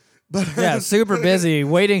busy. But Yeah, super busy.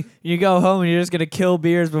 Waiting. You go home and you're just gonna kill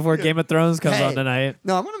beers before Game of Thrones comes Hey. on tonight.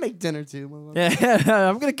 No, I'm gonna make dinner too. motherfucker. Yeah,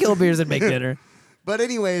 I'm gonna kill beers and make dinner. But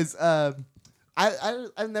anyways, I've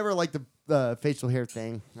never liked the facial hair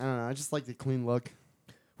thing. I don't know. I just like the clean look.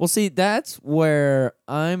 Well, see, that's where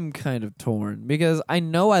I'm kind of torn because I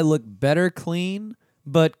know I look better clean,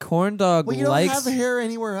 but Corndog Well, you don't likes. have hair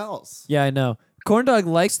anywhere else. Yeah, I know. Corndog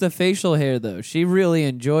likes the facial hair though. She really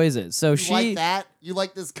enjoys it. So You she like that? You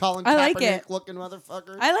like this Colin I like Kaepernick it. looking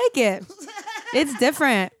motherfucker? I like it. It's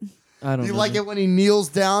different. I don't You know. like it when he kneels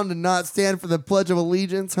down to not stand for the Pledge of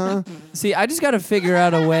Allegiance, huh? See, I just got to figure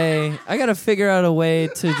out a way. I got to figure out a way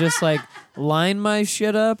to just like line my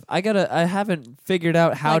shit up. I haven't figured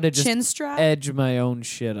out how Like to just chin strap? edge my own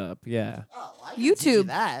shit up. Yeah. Oh, I can teach you YouTube.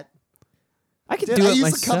 that. I could Dude, do I it used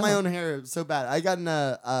myself. to cut my own hair so bad. I got in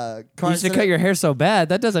a You car used to accident. cut your hair so bad.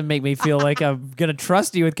 That doesn't make me feel like I'm going to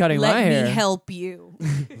trust you with cutting Let my me hair. help you.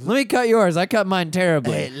 Let me cut yours. I cut mine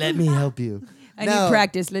terribly. Hey, let me help you. I No, need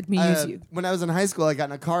practice. Let me use you. When I was in high school, I got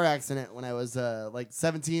in a car accident when I was like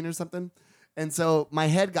 17 or something. And so my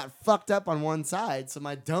head got fucked up on one side. So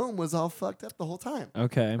my dome was all fucked up the whole time.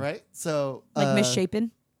 Okay. Right? So. Like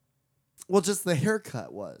misshapen. Well, just the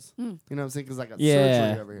haircut was. You know what I'm saying? Because I got Yeah.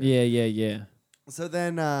 surgery over here. Yeah. So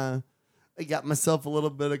then I got myself a little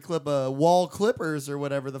bit of wall clippers or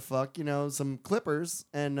whatever the fuck, some clippers,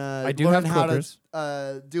 and I do learned have how clippers.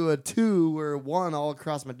 to do a 2 or 1 all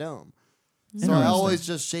across my dome. So I Interesting. always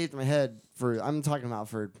just shaved my head I'm talking about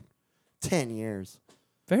for 10 years.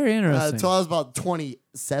 Very interesting. Until I was about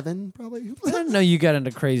 27, probably. I didn't know you got into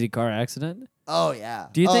a crazy car accident. Oh, yeah.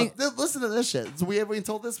 Do you think- Listen to this shit. So we have we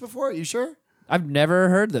told this before? Are you sure? I've never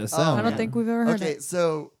heard this. Oh, I don't man. think we've ever heard Okay, it.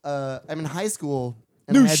 so I'm in high school.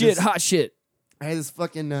 And I New had shit, this- hot shit. I had this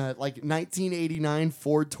fucking like 1989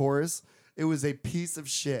 Ford Taurus. It was a piece of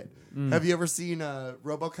shit. Have you ever seen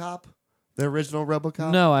RoboCop? The original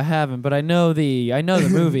RoboCop? No, I haven't, but I know the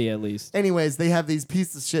movie at least. Anyways, they have these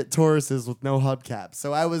piece of shit Tauruses with no hubcaps.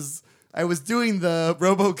 So I was doing the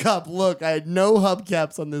RoboCop look. I had no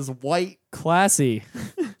hubcaps on this white Classy.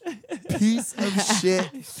 piece of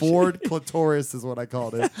shit Ford clitoris is what I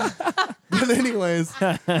called it. But anyways,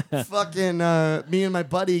 fucking me and my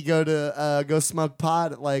buddy go smoke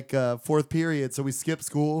pot at like fourth period, so we skip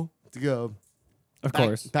school to go Of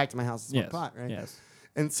course. back to my house to smoke Yes. pot, right? Yes.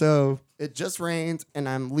 And so it just rained, and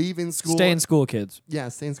I'm leaving school. Stay in school, kids. Yeah,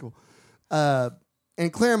 stay in school. In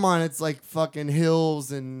Claremont, it's like fucking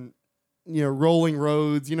hills and, you know, rolling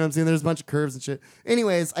roads. You know what I'm saying? There's a bunch of curves and shit.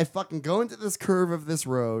 Anyways, I fucking go into this curve of this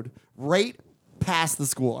road right past the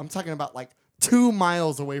school. I'm talking about like 2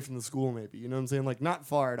 miles away from the school, maybe. You know what I'm saying? Like not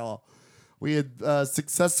far at all. We had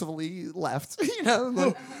successfully left. You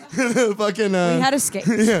know, fucking. We had escaped.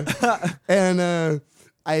 Yeah. And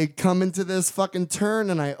I come into this fucking turn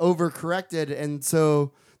and I overcorrected. And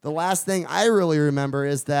so the last thing I really remember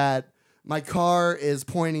is that my car is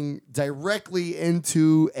pointing directly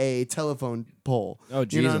into a telephone pole. Oh,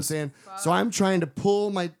 You know what I'm Jesus. saying? So I'm trying to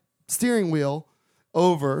pull my steering wheel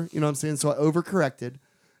over, you know what I'm saying? So I overcorrected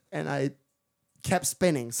and I kept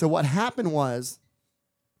spinning. So what happened was,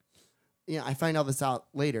 I find all this out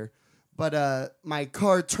later, but my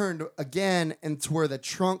car turned again into where the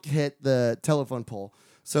trunk hit the telephone pole.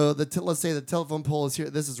 So let's say the telephone pole is here.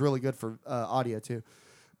 This is really good for audio too.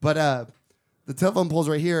 But the telephone pole's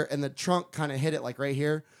right here, and the trunk kind of hit it like right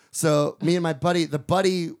here. So me and my buddy,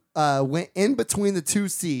 went in between the two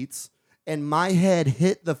seats, and my head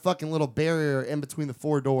hit the fucking little barrier in between the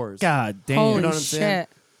four doors. God damn. Holy You know what I'm saying? shit.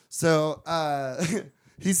 So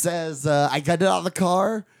he says, I got out of the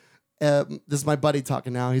car. This is my buddy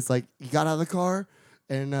talking now. He's like, you got out of the car?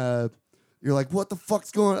 And you're like, what the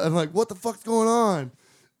fuck's going on? I'm like, what the fuck's going on?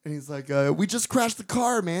 And he's like, we just crashed the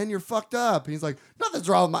car, man. You're fucked up. And he's like, nothing's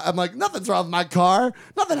wrong with I'm like, nothing's wrong with my car.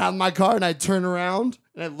 Nothing happened to my car. And I turn around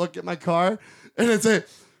and I look at my car and I say,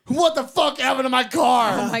 what the fuck happened to my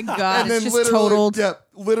car? Oh my God. And then It's just totaled. Yeah,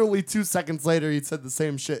 literally 2 seconds later, he said the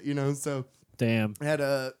same shit, you know? So Damn. I had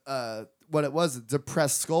a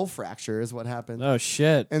depressed skull fracture is what happened. Oh,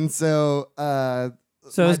 shit. And so,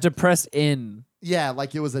 So it was depressed in. yeah,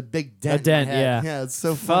 like it was a big dent. dent, in my head. yeah. Yeah, it's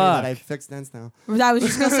so funny that I Fuck. fixed dents now. I was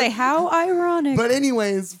just going to say, how ironic. But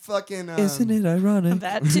anyways, fucking. Isn't it ironic?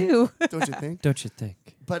 that too. Don't you think? Don't you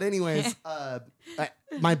think? But anyways,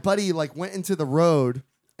 my buddy like went into the road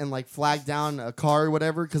and like flagged down a car or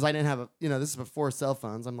whatever because I didn't have this is before cell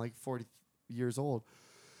phones. I'm like 40 years old,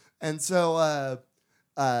 and so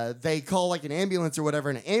they call like an ambulance or whatever,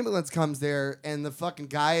 and an ambulance comes there, and the fucking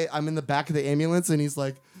guy, I'm in the back of the ambulance, and he's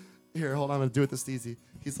like, "Here, hold on, I'm gonna do it this easy."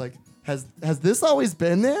 He's like, "Has this always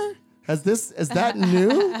been there? Is that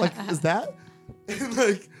new? Like, is that?" And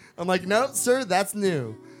like, I'm like, "No, sir, that's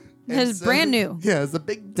new." And It's brand new. Yeah, it's a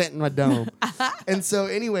big dent in my dome. And so,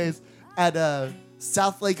 anyways, at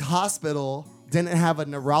South Lake Hospital didn't have a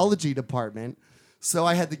neurology department, so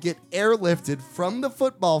I had to get airlifted from the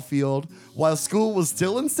football field while school was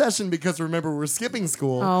still in session because remember we're skipping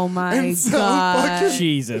school. Oh my And so God. fucking-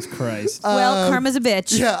 Jesus Christ. Well, karma's a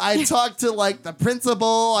bitch. yeah, I talked to like the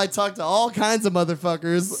principal. I talked to all kinds of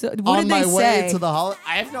motherfuckers So, what on did my they way say? to the hall.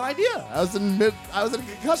 I have no idea. I was in a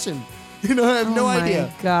concussion. You know, I have no Oh my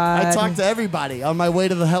idea. God. I talked to everybody on my way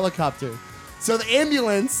to the helicopter. So the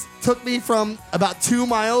ambulance took me from about 2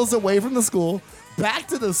 miles away from the school back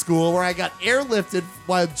to the school where I got airlifted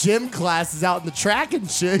while gym class is out in the track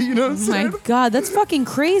and shit. You know what I'm Oh saying? my God, that's fucking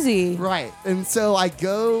crazy. Right. And so I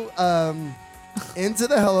go into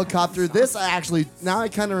the helicopter. This now I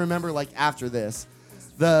kind of remember like after this.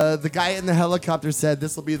 The guy in the helicopter said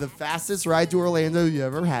this will be the fastest ride to Orlando you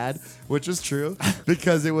ever had, which was true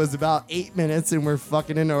because it was about 8 minutes and we're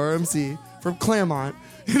fucking in RMC from Claremont.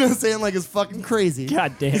 You know what I'm saying? Like it's fucking crazy.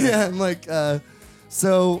 God damn. Yeah, and like we're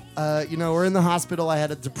in the hospital. I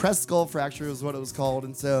had a depressed skull fracture is what it was called,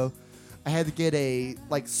 and so I had to get a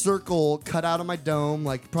like circle cut out of my dome,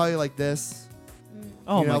 like probably like this.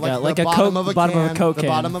 Oh You know, my God. the Like a bottom Coke, of a bottom can, of a Coke the can.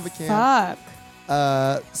 bottom of a can. Fuck.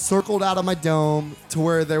 Circled out of my dome to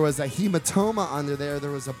where there was a hematoma under there.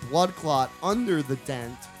 There was a blood clot under the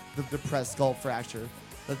dent, the depressed skull fracture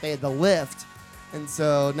that they had to lift. And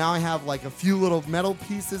so now I have like a few little metal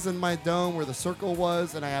pieces in my dome where the circle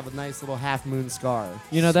was, and I have a nice little half moon scar.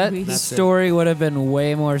 You know, that Sweet. That's it. story would have been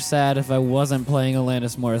way more sad if I wasn't playing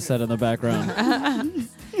Alanis Morissette in the background.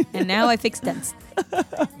 And now I fix dents.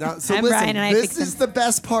 Now, so I'm listen, Brian and I this fix them. is the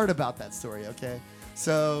best part about that story, okay?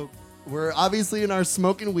 So we're obviously in our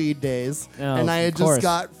smoking weed days, Oh, and I had of course. just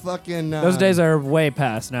got fucking. Those days are way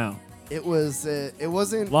past now. It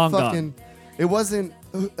wasn't Long gone. fucking. It wasn't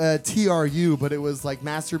TRU, but it was like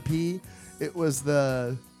Master P. It was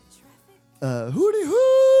the Hootie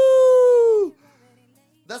Hoo.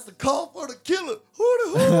 That's That's the call for the killer.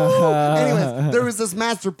 Anyways, there was this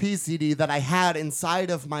Master P CD that I had inside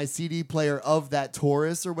of my CD player of that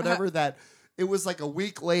Taurus or whatever that it was like a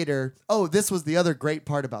week later. Oh, this was the other great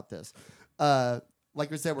part about this. Like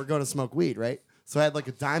we said, we're going to smoke weed, right? So I had like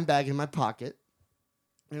a dime bag in my pocket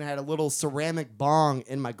and I had a little ceramic bong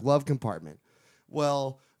in my glove compartment.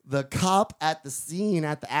 Well, the cop at the scene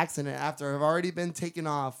at the accident, after I've already been taken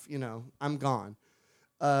off, I'm gone,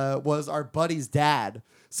 was our buddy's dad.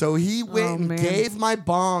 So he went and gave my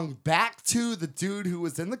bong back to the dude who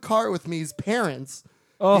was in the car with me's parents.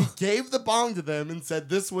 Oh. He gave the bong to them and said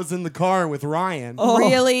this was in the car with Ryan. Oh.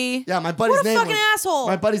 Really? Yeah, my buddy's name fucking asshole.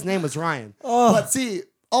 My buddy's name was Ryan. Oh. But see,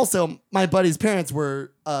 also my buddy's parents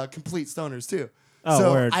were complete stoners too. Oh,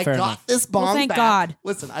 so word. I Fair got enough. this bong thank back. God.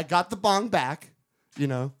 Listen, I got the bong back.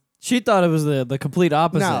 She thought it was the complete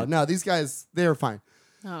opposite. No, these guys, they were fine.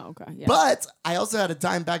 Oh, okay. Yeah. But I also had a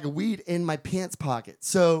dime bag of weed in my pants pocket.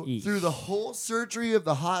 So through the whole surgery of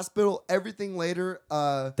the hospital, everything later,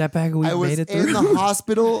 that bag of weed I was made it in through. the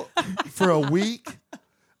hospital for a week.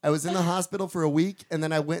 I was in the hospital for a week, and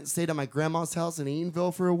then I went and stayed at my grandma's house in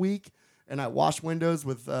Eatonville for a week, and I washed windows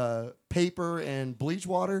with paper and bleach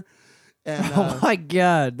water. And, oh my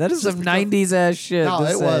God, that is some 90s ass shit. No, to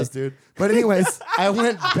it say. was, dude. But anyways, I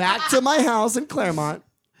went back to my house in Claremont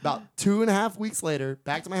about 2.5 weeks later,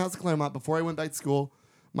 back to my house in Claremont before I went back to school.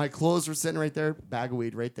 My clothes were sitting right there, bag of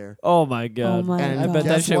weed right there. Oh my God. Oh my And I bet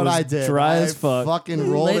that guess shit what was I did? dry I as fuck.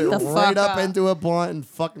 fucking rolled Lit it the right fuck up up. into a blunt and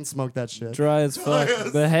fucking smoked that shit. Dry as fuck.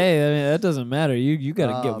 But hey, I mean, that doesn't matter. You got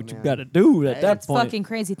to get Oh, what you man. got to do at Hey, that It's point. fucking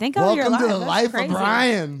crazy. Think of your Welcome life. to the That's life crazy. of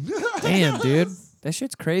Brian. Damn, dude. That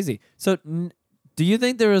shit's crazy. So, do you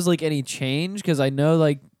think there was like any change? Because I know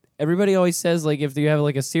like everybody always says like if you have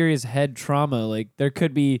like a serious head trauma, like there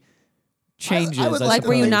could be changes. I would I Like,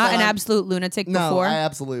 were you suppose. not But an I'm- absolute lunatic No, before? I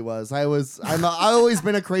absolutely was. I always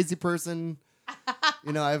been a crazy person.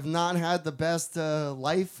 I've not had the best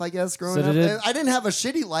life, I guess, growing So up. did it- I didn't have a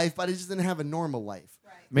shitty life, but I just didn't have a normal life.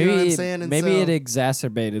 Maybe You know what I'm saying? And maybe so- it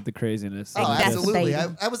exacerbated the craziness. Oh, I guess. absolutely.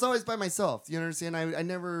 Exacerbated. I was always by myself. You understand? I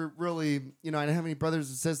never really, I didn't have any brothers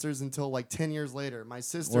and sisters until like 10 years later. My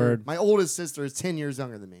sister, Word. my oldest sister is 10 years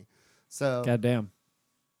younger than me. So, Goddamn.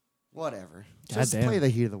 whatever. God Just damn. play the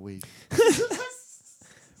heat of the week.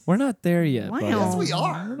 We're not there yet. Wow. buddy. Yes, we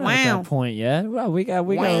are. We're not at that point yet. Well, we got a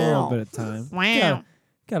little Wow. bit of time. Wow.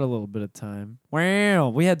 Got a little bit of time. Wow.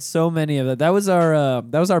 We had so many of that. That was our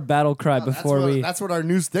battle cry before That's what our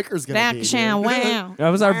new sticker's going to Back be. sham, dude. wow. That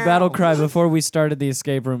was our Wow. battle cry before we started the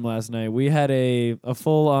escape room last night. We had a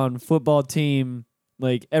full on football team,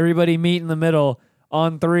 like everybody meet in the middle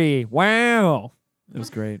on 3. Wow. It was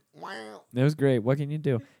great. Wow. It was great. What can you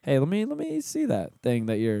do? Hey, let me see that thing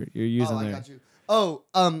that you're using Oh, I there. got you. Oh,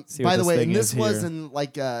 See by what the this way, thing and this is was here. in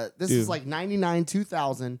like this Dude. is like 99,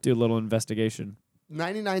 2000. Do a little investigation.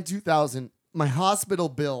 99, 2000. My hospital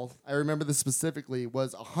bill, I remember this specifically,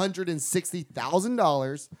 was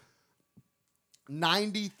 $160,000,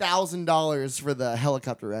 $90,000 for the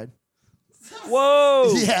helicopter ride.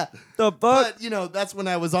 Whoa. Yeah, The fuck? but that's when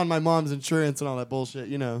I was on my mom's insurance and all that bullshit.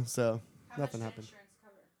 So nothing happened.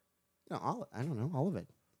 No, I don't know, all of it.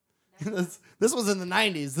 This was in the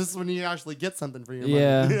 90s. This is when you actually get something for your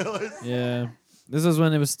Yeah. money. Yeah. This is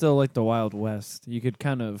when it was still like the Wild West. You could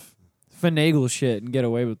kind of finagle shit and get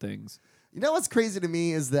away with things. You know what's crazy to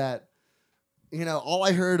me is that, all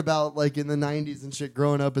I heard about like in the 90s and shit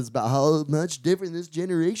growing up is about how much different this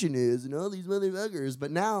generation is and all these motherfuckers.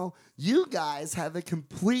 But now you guys have a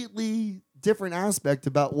completely different aspect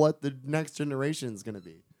about what the next generation is going to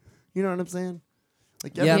be. You know what I'm saying?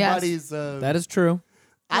 Like Yeah. everybody's... That is true.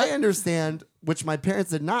 I understand, which my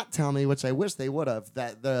parents did not tell me, which I wish they would have,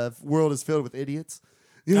 that the world is filled with idiots.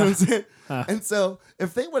 You know what I'm saying? And so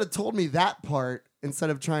if they would have told me that part instead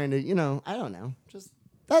of trying to, I don't know, just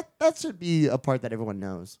that should be a part that everyone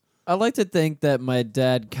knows. I like to think that my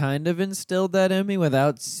dad kind of instilled that in me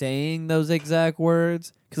without saying those exact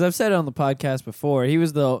words. Because I've said it on the podcast before. He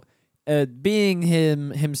was being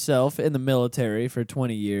himself in the military for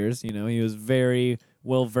 20 years. He was very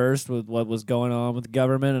well versed with what was going on with the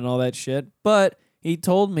government and all that shit. But he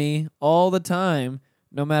told me all the time,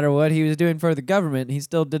 no matter what he was doing for the government, he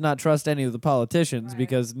still did not trust any of the politicians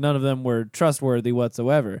because none of them were trustworthy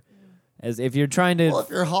whatsoever. As if you're trying to... Well,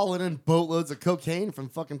 if you're hauling in boatloads of cocaine from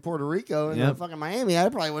fucking Puerto Rico and Yep. fucking Miami, I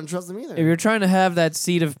probably wouldn't trust them either. If you're trying to have that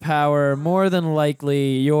seat of power, more than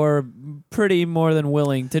likely you're pretty more than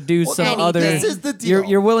willing to do some anything. other. This is the deal.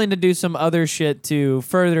 You're willing to do some other shit to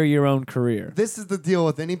further your own career. This is the deal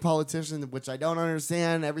with any politician, which I don't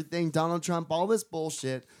understand. Everything, Donald Trump, all this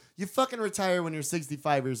bullshit. You fucking retire when you're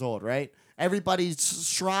 65 years old, right? Everybody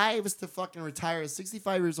strives to fucking retire at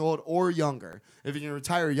 65 years old or younger. If you can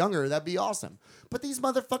retire younger, that'd be awesome. But these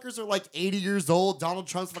motherfuckers are like 80 years old. Donald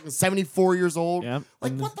Trump's fucking 74 years old. Yep.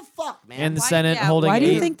 Like, what the fuck, man? And the Why- Senate yeah, holding Why do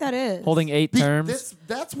you eight- think that is? holding 8 terms.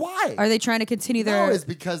 That's why. Are they trying to continue No, their? it's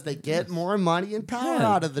because they get more money and power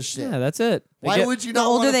Yeah. out of the shit. Yeah, that's it. They Why get- would you The not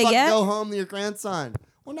older want to they fucking get? go home to your grandson?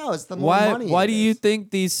 Well, no, it's the more why money. why it do you is.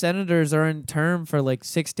 think these senators are in term for like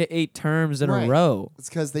 6 to 8 terms in Right. a row? It's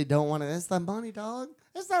because they don't want to. It's that money, dog.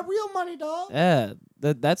 It's that real money, dog. Yeah,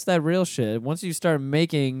 that's that real shit. Once you start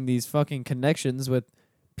making these fucking connections with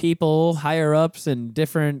people higher ups and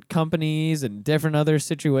different companies and different other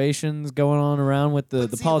situations going on around with the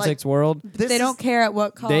But see, politics world, This They is- don't care at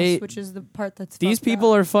what cost, They- which is the part that's these fucked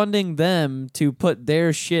people up. are funding them to put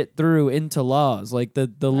their shit through into laws, like the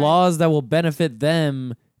Right. laws that will benefit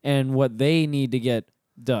them and what they need to get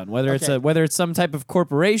done. Whether Okay. whether it's some type of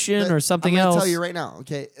corporation But or something I'm gonna else. tell you right now.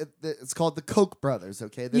 Okay, it's called the Koch brothers.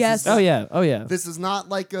 Okay. This Yes. Is, Oh yeah. This is not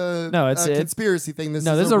like a No, it's- a it- conspiracy thing. This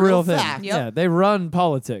No, is this is a a real thing. fact. Yep. Yeah, they run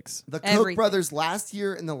politics. The Koch Everything. brothers last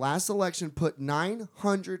year in the last election put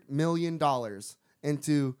 $900 million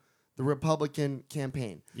into the Republican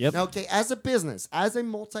campaign. Yep. Now, okay, as a business, as a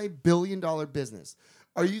multi-billion-dollar business,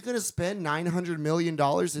 are you going to spend $900 million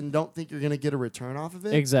and don't think you're going to get a return off of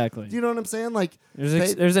it? Exactly. Do you know what I'm saying? Like, There's an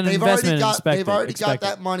they've already investment got, expected. They've already got expected.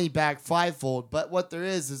 that money back fivefold. But what there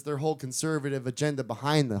is their whole conservative agenda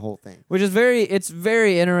behind the whole thing. Which is very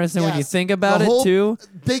interesting when you Yes, think about the it whole too.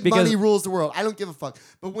 Big because- money rules the world. I don't give a fuck.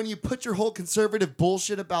 But when you put your whole conservative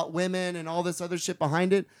bullshit about women and all this other shit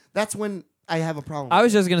behind it, that's when I have a problem. I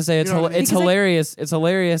was just gonna say it's You know what I mean? it's Because hilarious. It's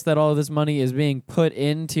hilarious that all of this money is being put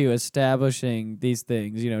into establishing these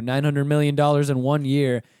things. You know, $900 million in 1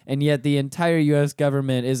 year, and yet the entire U.S.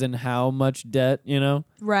 government is in how much debt? You know,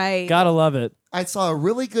 right. gotta love it. I saw a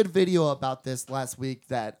really good video about this last week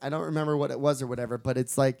that I don't remember what it was or whatever, but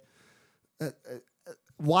it's like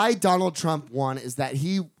why Donald Trump won is that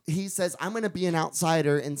he says I'm going to be an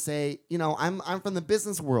outsider and say, you know, I'm from the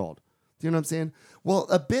business world. Do you know what I'm saying? Well,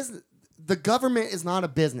 the government is not a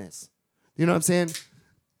business. You know what I'm saying?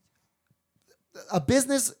 A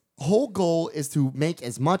business whole goal is to make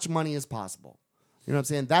as much money as possible. You know what I'm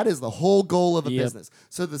saying? That is the whole goal of a Yep. business.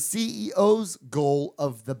 So the CEO's goal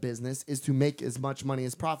of the business is to make as much money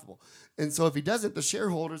as possible. And so if he doesn't, the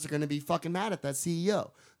shareholders are going to be fucking mad at that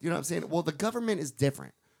CEO. You know what I'm saying? Well, the government is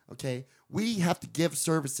different, okay? We have to give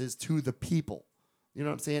services to the people. You know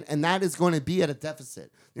what I'm saying? And that is going to be at a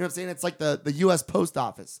deficit. You know what I'm saying? It's like the U.S. Post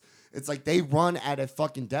Office. It's like they run at a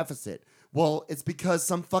fucking deficit. Well, it's because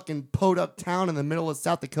some fucking podunk town in the middle of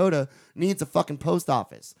South Dakota needs a fucking post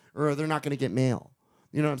office, or they're not going to get mail.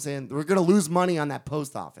 You know what I'm saying? We're going to lose money on that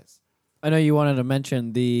post office. I know you wanted to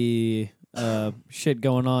mention the shit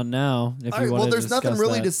going on now. If All you right, wanted well, to there's nothing discuss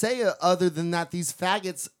really that. to say other than that these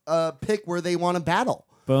faggots pick where they want to battle.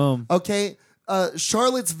 Boom. Okay,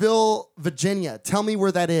 Charlottesville, Virginia. Tell me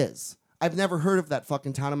where that is. I've never heard of that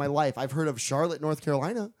fucking town in my life. I've heard of Charlotte, North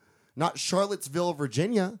Carolina, not Charlottesville,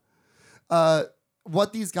 Virginia.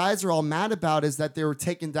 What these guys are all mad about is that they were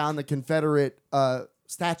taking down the Confederate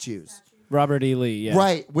statues. Robert E. Lee. Yeah.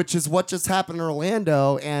 Right, which is what just happened in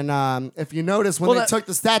Orlando. And if you notice, when Well, they that- took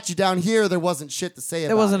the statue down here, there wasn't shit to say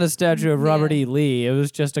about It wasn't it. a statue of Robert Yeah. E. Lee. It was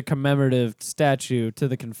just a commemorative statue to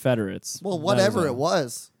the Confederates. Well, That whatever all. it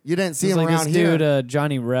was. You didn't see It him was like around this here. dude,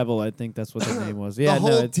 Johnny Rebel, I think that's what the name was. Yeah, the no,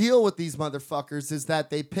 whole it's- deal with these motherfuckers is that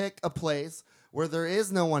they pick a place where there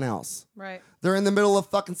is no one else. Right. They're in the middle of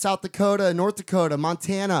fucking South Dakota, North Dakota,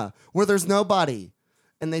 Montana, where there's nobody.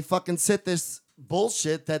 And they fucking sit this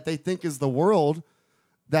bullshit that they think is the world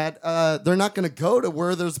that they're not going to go to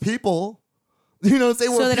where there's people. You know what I'm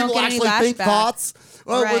saying? So Where they don't people get any actually think lashback. thoughts.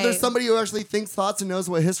 Or where there's Right. somebody who actually thinks thoughts and knows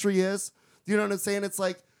what history is. You know what I'm saying? It's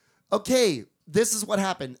like, okay, this is what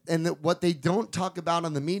happened. And what they don't talk about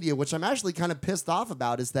on the media, which I'm actually kind of pissed off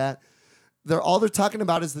about, is that all they're talking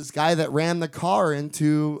about is this guy that rammed the car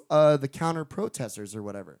into the counter protesters or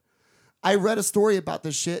whatever. I read a story about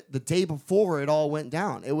this shit the day before it all went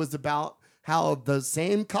down. It was about how the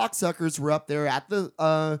same cocksuckers were up there at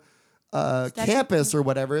the campus or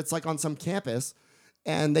whatever. It's like on some campus.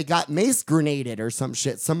 And they got mace grenaded or some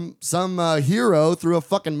shit. Some hero threw a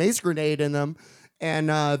fucking mace grenade in them. And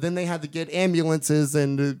then they had to get ambulances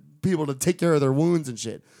and people to take care of their wounds and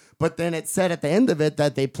shit. But then it said at the end of it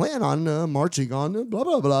that they plan on marching on blah,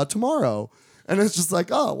 blah, blah tomorrow. And it's just like,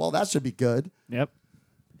 oh, well, that should be good. Yep.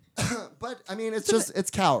 But, I mean,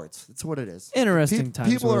 it's cowards. It's what it is. Interesting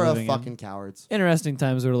times People we're are living in. fucking cowards. Interesting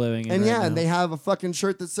times we're living in. And right yeah, now. and they have a fucking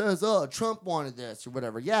shirt that says, oh, Trump wanted this or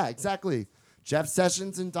whatever. Yeah, exactly. Jeff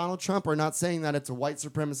Sessions and Donald Trump are not saying that it's a white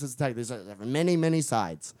supremacist attack. There's many, many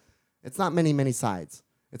sides. It's not many sides.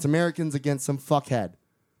 It's Americans against some fuckhead.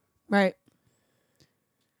 Right.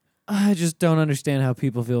 I just don't understand how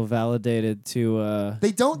people feel validated to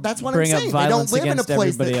They don't. That's what bring I'm up saying. They don't violence live in a against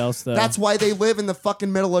place everybody that, else, though. That's why they live in the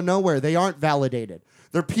fucking middle of nowhere. They aren't validated.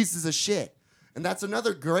 They're pieces of shit. And that's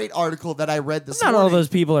another great article that I read this Not morning. all those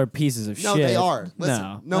people are pieces of No, shit. they are. Listen,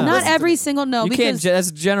 no, no, Not listen to every me. single no. You can't. Because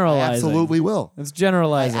That's I generalizing. absolutely will. It's I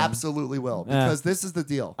generalizing. absolutely will. Yeah. Because this is the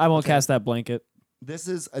deal. I won't cast that blanket. This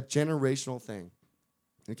is a generational thing.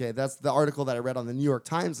 Okay, that's the article that I read on the New York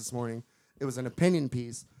Times this morning. It was an opinion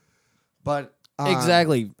piece. But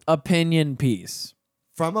Exactly. Opinion piece.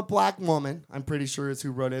 from a black woman, I'm pretty sure is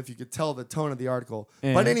who wrote it, if you could tell the tone of the article.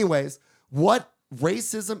 Yeah. But anyways, what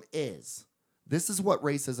racism is, this is what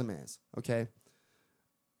racism is, okay?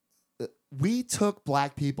 We took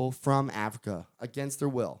black people from Africa against their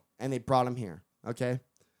will, and they brought them here, okay?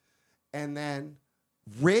 And then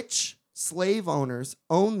rich slave owners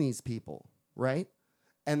own these people, right?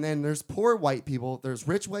 And then there's poor white people, there's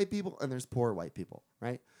rich white people, and there's poor white people,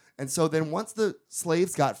 right? And so then once the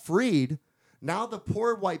slaves got freed, now the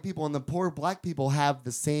poor white people and the poor black people have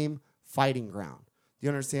the same fighting ground. Do you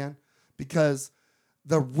understand? Because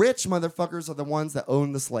the rich motherfuckers are the ones that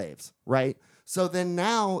own the slaves, right? So then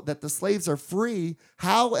now that the slaves are free,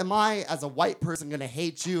 how am I as a white person going to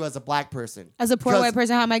hate you as a black person? as a poor white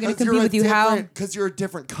person, how am I going to compete with you? Because you're a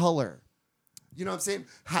different color. You know what I'm saying?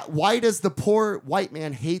 Why does the poor white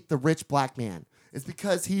man hate the rich black man? It's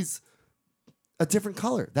because he's a different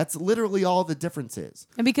color. That's literally all the difference is.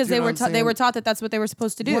 And because Do you they know were what I'm they were saying? taught that that's what they were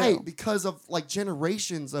supposed to do. Right, because of like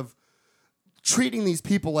generations of treating these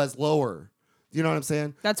people as lower. You know what I'm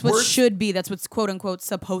saying? That's what We're- should be. That's what's quote unquote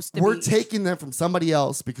supposed to We're be. taking them from somebody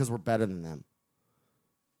else because we're better than them.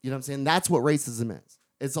 You know what I'm saying? That's what racism is.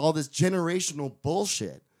 It's all this generational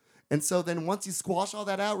bullshit. And so then once you squash all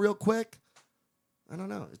that out real quick, I don't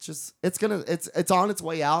know. It's just it's on its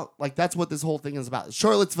way out. Like that's what this whole thing is about.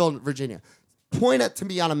 Charlottesville, Virginia. Point it to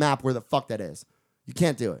me on a map where the fuck that is. You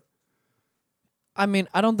can't do it. I mean,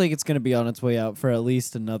 I don't think it's going to be on its way out for at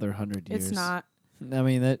least another 100 years. It's not.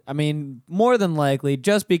 I mean, more than likely,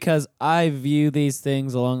 just because I view these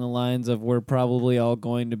things along the lines of we're probably all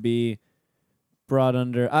going to be brought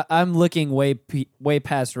under. I'm looking way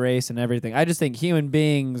past race and everything. I just think human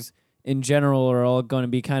beings in general are all going to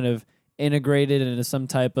be kind of integrated into some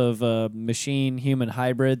type of machine human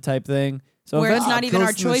hybrid type thing. So Where it's eventually, not even our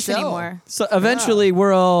Ghost in the choice Shell. anymore. so eventually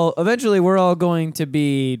we're all going to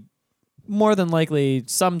be more than likely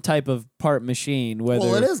some type of part machine. Whether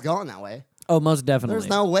Well, it is going that way. Oh, most definitely. There's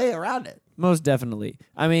no way around it. Most definitely.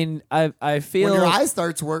 I mean, I feel When your eye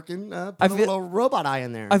starts working, put I a feel- little robot eye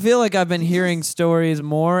in there. I feel like I've been hearing stories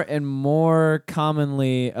more and more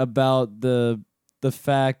commonly about the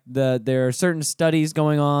fact that there are certain studies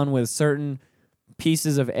going on with certain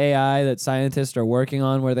pieces of AI that scientists are working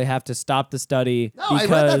on where they have to stop the study no, I read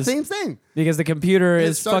that because same thing. the computer They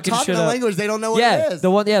is start fucking talking shit a up. language they don't know what Yeah, it is.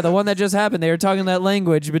 the one that just happened. They were talking that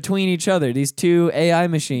language between each other. These two AI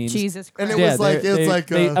machines. Jesus And Christ. it was like- it was like,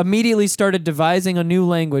 they immediately started devising a new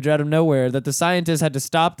language out of nowhere that the scientists had to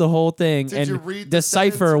stop the whole thing Did you and read the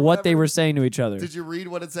decipher sentence or what they whatever? were saying to each other. Did you read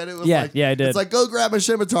what it said? It was Yeah, like, yeah, I did. It's like go grab a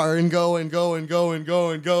scimitar and go and go and go and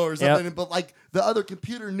go and go or something. But like the other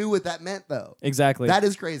computer knew what that meant though. Exactly. That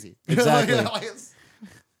is crazy. Exactly. Like, it's-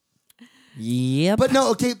 Yep. but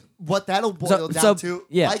no, okay. What that'll boil down so, to,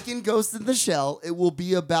 yeah. like in Ghost in the Shell, it will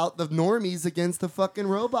be about the normies against the fucking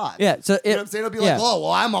robots. Yeah, so you know what I'm saying? It'll be yeah. like, oh,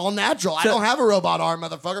 well, I'm all natural. I don't have a robot arm,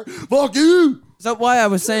 motherfucker. Fuck you. So why I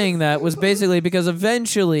was saying that was basically because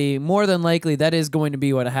eventually, more than likely, that is going to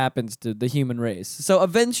be what happens to the human race. So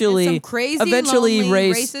eventually, And some crazy, eventually, lonely,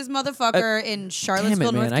 race. racist motherfucker in Charlottesville, Damn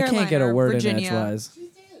it, man! North I Carolina, can't get a word Virginia. in edgewise.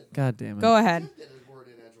 God damn it! Go ahead.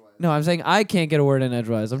 No, I'm saying I can't get a word in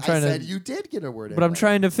edgewise. I'm I trying said to, you did get a word in. but I'm there.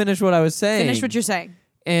 trying to finish what I was saying. Finish what you're saying.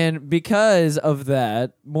 And because of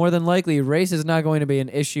that, more than likely, race is not going to be an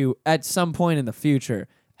issue at some point in the future.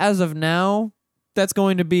 As of now, that's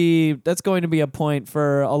going to be a point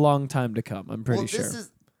for a long time to come. I'm pretty sure.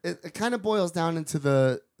 It kind of boils down into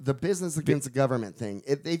the business against the government thing.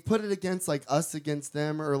 If they put it against like us against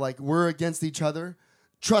them or like we're against each other,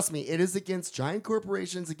 trust me, it is against giant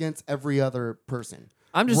corporations against every other person.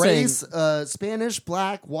 I'm just Race, Spanish,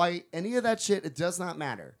 black, white, any of that shit, it does not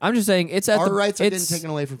matter. I'm just saying it's at Our the rights are getting it's- taken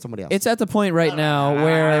away from somebody else. It's at the point right now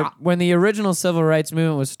where when the original civil rights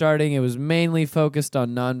movement was starting, it was mainly focused on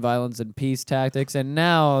nonviolence and peace tactics. And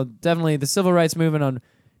now, definitely, the civil rights movement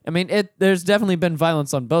there's definitely been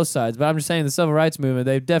violence on both sides. But I'm just saying the civil rights movement,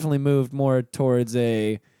 they've definitely moved more towards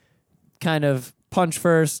a kind of punch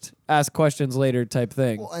first, ask questions later type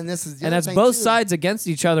thing. Well, and this is the And other that's thing, both too. sides against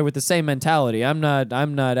each other with the same mentality. I'm not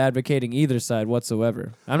advocating either side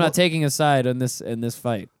whatsoever. I'm not taking a side in this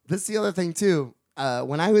fight. This is the other thing too.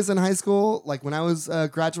 When I was in high school, like when I was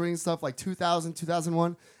graduating stuff, like 2000,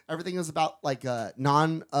 2001, everything was about like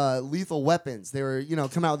non-lethal weapons. They were,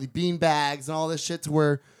 coming out with the bean bags and all this shit to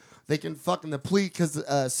where they can fucking the police,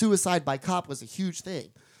 because suicide by cop was a huge thing,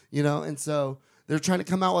 and so they're trying to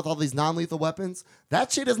come out with all these non-lethal weapons.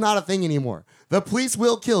 That shit is not a thing anymore. The police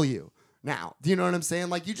will kill you now. Do you know what I'm saying?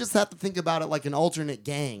 Like, you just have to think about it like an alternate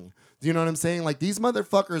gang. Do you know what I'm saying? Like, these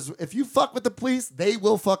motherfuckers, if you fuck with the police, they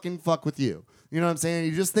will fucking fuck with you. You know what I'm saying?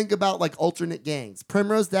 You just think about like alternate gangs.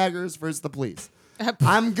 Primrose Daggers versus the police.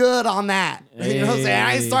 I'm good on that. You know what I'm saying?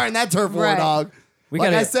 I ain't starting that turf war, Right. dog.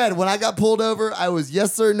 I said, when I got pulled over, I was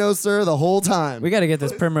yes sir, no sir the whole time. We got to get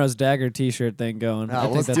this Primrose Dagger T-shirt thing going. I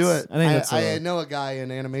think let's that's- do it. I think that's I know a guy in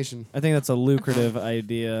animation. I think that's a lucrative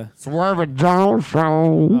idea. Swerve Jones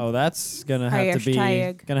Show. Oh, that's gonna have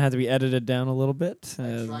to be edited down a little bit.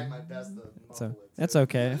 I tried my best to So muffle it, that's too.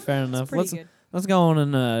 okay. Fair enough. pretty good. Let's go on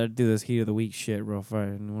and do this heat of the week shit real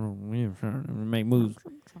fast. Make moves.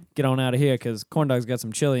 Get on out of here because Corn Dog's got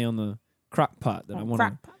some chili on the crock pot that I want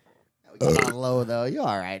to. It's on low though. You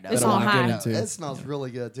all right? It's on on high. into. It smells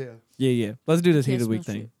really good too. Yeah. Let's do this heat Can't of the week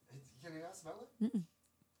smell thing. Can you not smell it?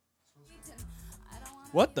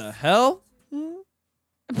 What the hell?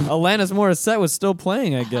 Alanis Morissette was still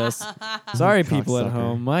playing, I guess. Sorry, people at Cocksucker.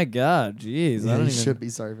 home. My God, jeez. I Yeah, don't you even. should be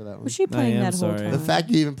sorry for that one. Was she playing am that whole sorry. time? The fact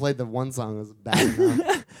you even played the one song was bad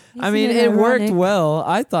enough. I mean, Isn't it worked ironic? well.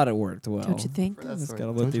 I thought it worked well. Don't you think? For that Just story.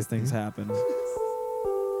 gotta Don't let you these things think? happen.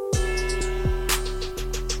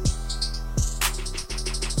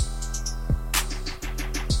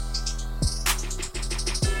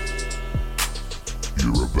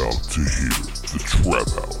 You're about to hear the Trap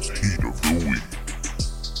House Heat of the Week.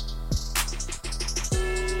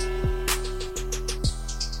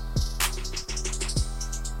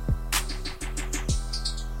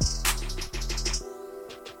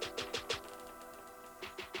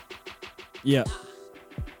 Yep.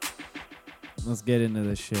 Let's get into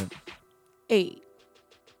this shit. Eight.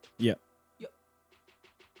 Yep.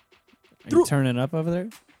 Are you turning up over there?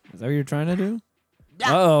 Is that what you're trying to do?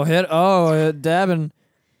 Oh, dabbing.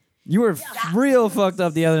 You were real fucked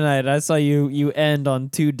up the other night. I saw you end on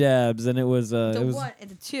 2 dabs, and it was The it was one and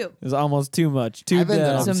the two. it was almost too much. 2 I've been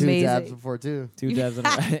dabs. on It's 2 amazing. dabs before too. 2 dabs.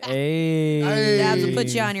 Hey. Dabs will put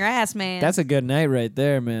you on your ass, man. That's a good night right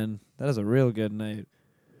there, man. That is a real good night.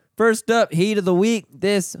 First up, heat of the week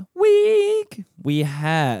this week, we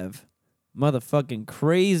have motherfucking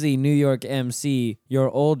crazy New York MC, your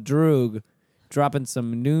old Droog, dropping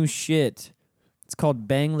some new shit. It's called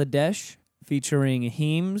Bangladesh, featuring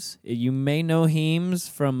Heems. You may know Heems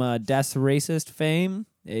from Das Racist fame,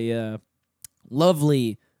 a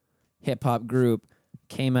lovely hip-hop group.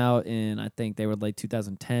 Came out in, I think they were like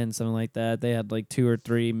 2010, something like that. They had like 2 or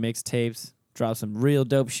 3 mixtapes, dropped some real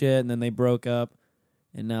dope shit, and then they broke up.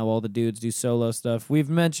 And now all the dudes do solo stuff. We've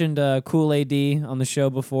mentioned Cool AD on the show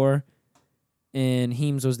before. And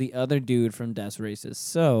Heems was the other dude from Das Racist.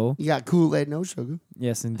 So, You got Kool-Aid, no sugar.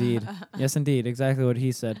 yes, indeed. Yes, indeed. Exactly what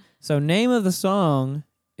he said. So, name of the song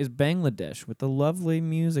is Bangladesh with the lovely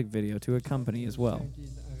music video to accompany as well.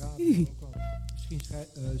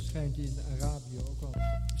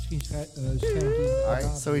 All right,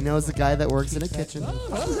 so he knows the guy that works in a kitchen.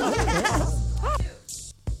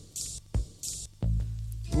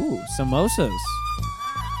 Ooh, samosas.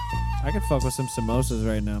 I could fuck with some samosas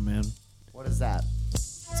right now, man. What is that?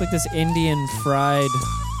 It's like this Indian fried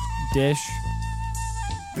dish.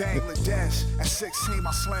 Bangladesh. At 16,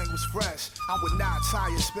 my slang was fresh. I would not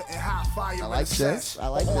tire, spitting hot fire. I like this. I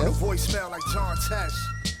like On this. the voicemail like John Tesh.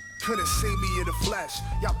 Couldn't see me in the flesh.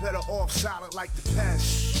 Y'all better off silent like the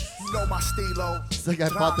pest. You know my stilo. It's like I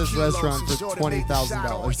bought this restaurant for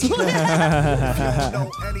 $20,000. If you don't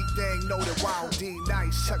know anything, know that Wild D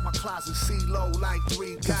nice. Check my closet, see low like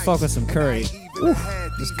 3 Could fuck with some curry.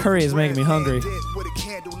 This curry is making me hungry. With a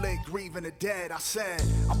candle lit, grieving the dead. I said,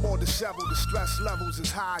 I'm on the several, the stress levels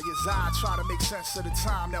as high as I try to make sense of the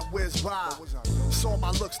time that whizzed by. Saw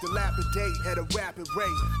my looks dilapidate at a rapid rate.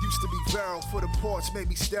 Used to be virile for the ports, made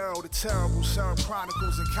me sterile. The terrible CERN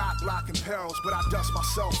chronicles and cock blocking perils. But I dust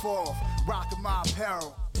myself off, rocking my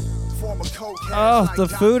apparel. Former cokeheads Oh, like the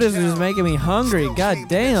Dr. food is Carroll. just making me hungry. Still God came in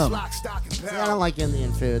damn. lock, stock, and See, I barrel. don't like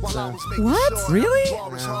Indian food, While I so. was making What? sure Really? the bar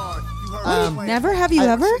was hard. You heard me playing Never have you I-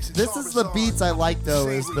 ever? This is the beats I like though,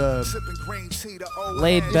 is the Sipping green tea, the old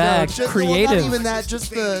Laid head. back, just, creative. Well, not even that, just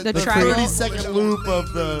the The tribal- 30-second loop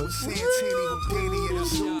of the. Santini, Houdini, and a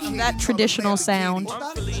zucchini. that traditional sound.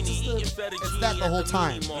 It's that the whole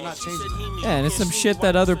time. We're not changing it. Yeah, and it's some shit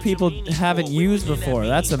that other people haven't used before.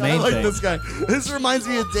 That's the I main like thing. this guy. This reminds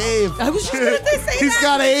me of Dave. I was just gonna say He's that.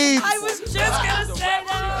 got AIDS. I was just gonna say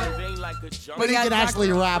that. But he can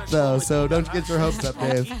actually rap though, so don't get your hopes up,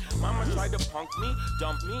 Dave. Mama tried to punk me,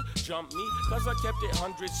 dump me, jump me, cause I kept it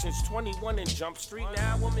 100 since 21 in Jump Street.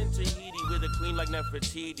 Now I'm in Tahiti with a queen like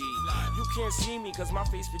Nefertiti. You can't see me cause my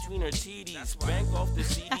face between her titties. Bank off the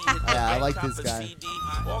CD, hit the Yeah, I bank, like cop this a guy. CD.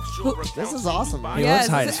 Offshore This is awesome, man. He looks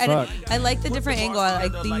high as and fuck. I like the different angle. I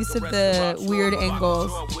like the use of the weird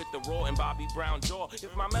angles. With the raw and Bobby Brown jaw.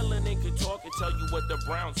 If my melanin could talk and tell you what the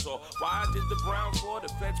brown saw. Why I did the brown for? The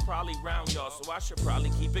feds probably round y'all, so I should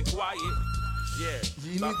probably keep it quiet. Yeah.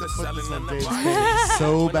 You need Stop to the put this selling on in the Dave's riot. page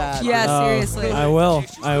so bad. Yeah, Oh, seriously. I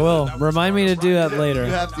will. Remind me to do that You later.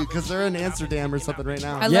 have to, because they're in Amsterdam or something right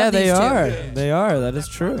now. I Yeah, love they these two. are. They are. That is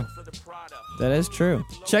true. That is true.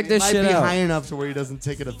 Check this Might shit be out. high enough to where he doesn't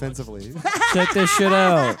take it offensively. Check this shit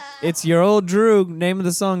out. It's your old Drew. Name of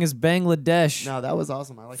the song is Bangladesh, No, that was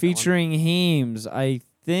awesome. I like featuring Heems. I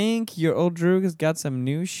think your old Drew has got some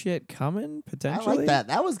new shit coming that one. I potentially. like that.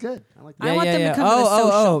 That was good. I like that. I want them to come to oh, the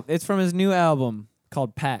social. Oh, it's from his new album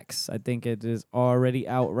called PAX. I think it is already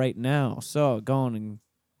out right now. So go on and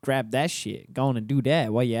grab that shit. Go on and do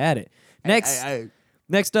that while you're at it. Next,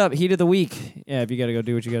 next up, Heat of the Week. Yeah, if you gotta go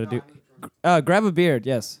do what you gotta do. Grab a beard.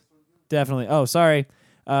 Yes, definitely. Oh, sorry.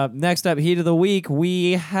 Next up, Heat of the Week.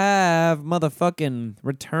 We have motherfucking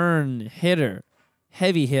return hitter,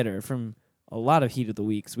 heavy hitter from a lot of Heat of the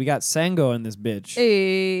Weeks. We got Sango in this bitch.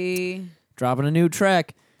 Hey, Dropping a new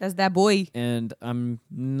track. that's that boy. And I'm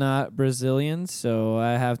not Brazilian, so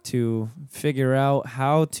I have to figure out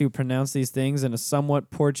how to pronounce these things in a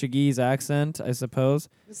somewhat Portuguese accent, I suppose.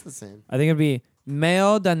 It's the same. I think it'd be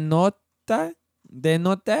Mel da nota, de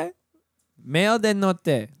note, Mel de note.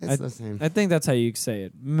 It's the same. I think that's how you say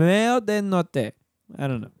it. Mel de note. I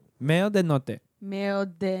don't know. Mel de note. Meu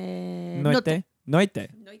de Noite. Noite.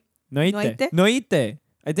 Noite. Noite.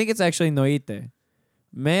 I think it's actually noite.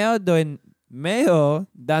 Mel da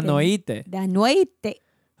noite. Da noite.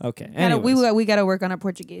 Okay. We gotta work on our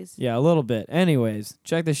Portuguese. Yeah, a little bit. Anyways,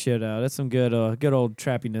 check this shit out. That's some good old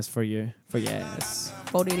trappiness for your ass.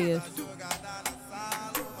 What it is.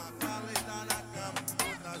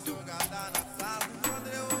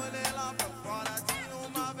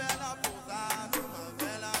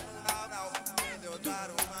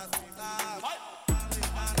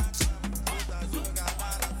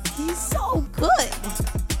 He's so good.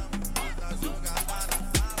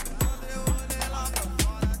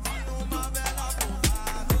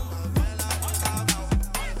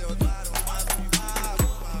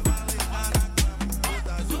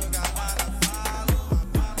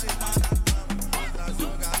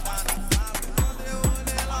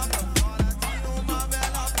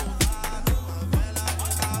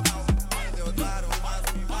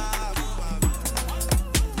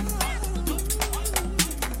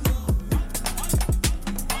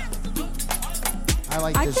 I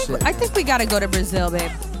like this shit. I man. think we gotta go to Brazil,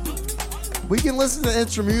 babe. We can listen to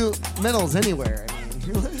instrumentals anywhere. I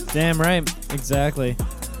mean, Damn right. Exactly.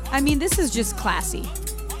 I mean, this is just classy.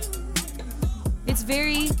 It's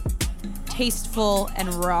very tasteful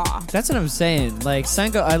and raw. That's what I'm saying. Like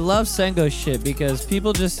Sango, I love Sango shit because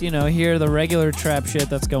people just, hear the regular trap shit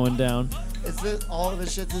that's going down. is this all of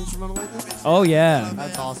this shit's instrumental like this? Oh yeah.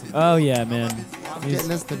 That's awesome. Oh yeah, man. I'm getting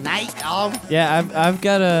this tonight, dog. Yeah, I've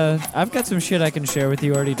got some shit I can share with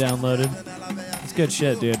you already downloaded. It's good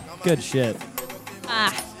shit, dude. Good shit.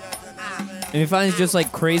 And you find just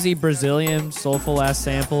like crazy Brazilian soulful ass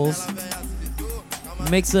samples.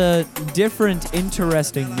 Makes a different,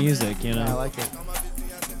 interesting music, I like it.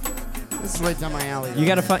 This is right down my alley. You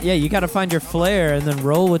gotta find, you gotta find your flair and then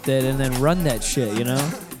roll with it and then run that shit, And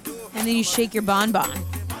then you shake your bonbon.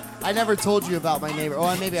 I never told you about my neighbor.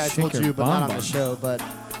 Oh, maybe I told Shaker you, but not on bonbon. the show.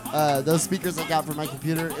 But those speakers I got for my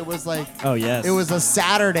computer, it was like Oh yes. it was a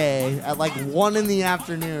Saturday at like 1 in the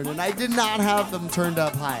afternoon, and I did not have them turned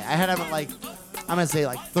up high. I had them at like, I'm gonna say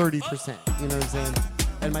like 30%. You know what I'm saying?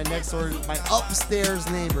 And my next door, my upstairs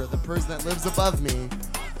neighbor, the person that lives above me,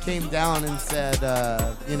 came down and said,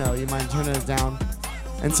 you mind turning it down?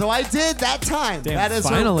 And so I did that time. Damn, that is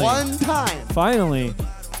finally. her one time. Finally.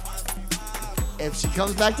 If she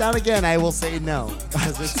comes back down again, I will say no,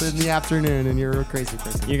 because it's in the afternoon and you're a crazy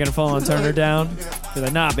person. You're gonna fall on turn her down? You're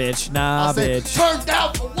like, nah bitch, nah I'll say, bitch. turn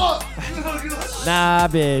down for what? Nah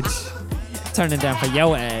bitch. Turning down for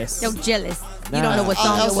your ass. Yo, jealous. You don't know what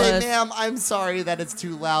song I'll it say, was. ma'am, I'm sorry that it's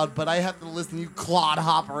too loud, but I have to listen to you clod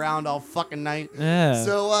hop around all fucking night. Yeah.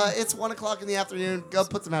 So it's 1 o'clock in the afternoon. Go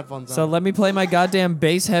put some headphones on. So let me play my goddamn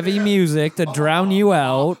bass heavy music to drown you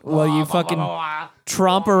out while you fucking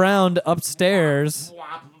tromp around upstairs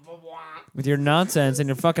with your nonsense and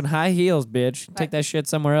your fucking high heels, bitch. Take that shit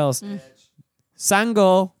somewhere else.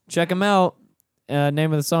 Sango, check him out.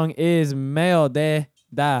 Name of the song is Meo de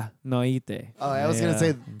da Noite. Oh, I was gonna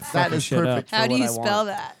say that is perfect. How for do what you I spell want.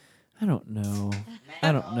 that? I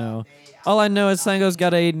don't know. All I know is Sango's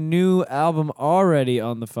got a new album already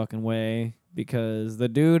on the fucking way because the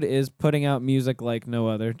dude is putting out music like no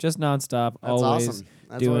other, just nonstop, That's always awesome.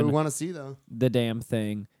 That's what doing we want to see, though. the damn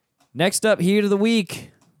thing. Next up, Heat of the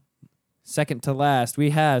Week, second to last, we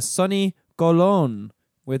have Sonny Colon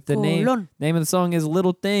with the name of the song is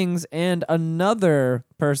Little Things, and another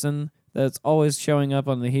person that's always showing up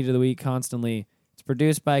on the Heat of the Week constantly. It's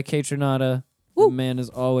produced by K Tronada. The man is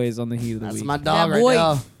always on the Heat of the That's Week. my dog That right boy.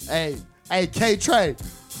 now. Hey, K Trey.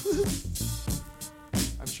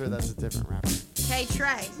 I'm sure that's a different rapper. Hey,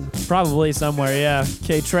 Trey. Probably somewhere, yeah.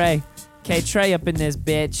 K Trey up in this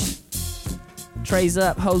bitch. Trey's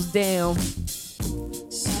up, hoes down.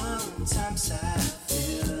 Sometimes I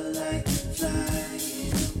feel like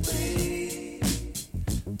flying away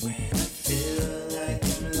when I feel like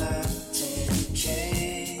I'm locked in a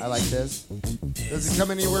cage. I like this. Does it come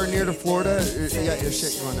anywhere near to Florida? You got your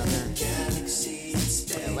shit going down there.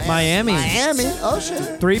 Atlanta. Miami. Miami. Oh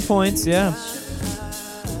shit. 3 points, yeah.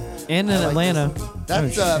 And in I like Atlanta. this.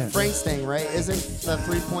 That's Oh, shit. Frank's thing, right? Isn't the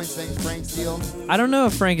 3 points thing Frank's deal? I don't know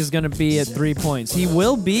if Frank is going to be at 3 points. He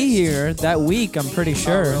will be here that week, I'm pretty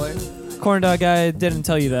sure. Oh, really? Corn Dog Guy didn't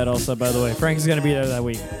tell you that also, by the way. Frank is going to be there that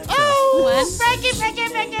week. When?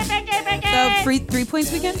 So, free 3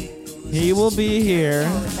 points weekend? He will be here.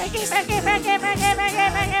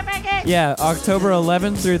 Yeah, October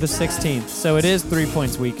 11th through the 16th. So it is 3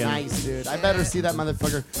 points weekend. Nice, dude. I better see that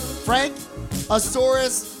motherfucker. Frank,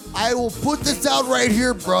 Asaurus, I will put this out right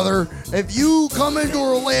here, brother. If you come into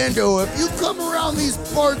Orlando, if you come around these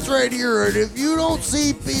parts right here, and if you don't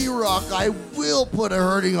see B-Rock, I will put a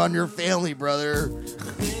hurting on your family, brother.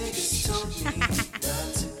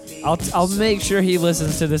 I'll make sure he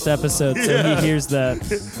listens to this episode so he hears that.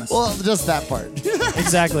 Well, just that part.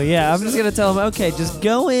 Exactly, yeah. I'm just going to tell him, okay, just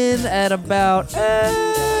go in at about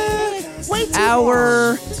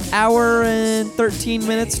hour and 13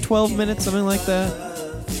 minutes, 12 minutes, something like that.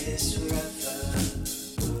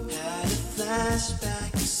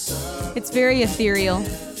 It's very ethereal.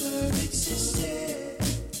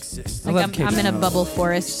 I Like love I'm in a K-Tronada. bubble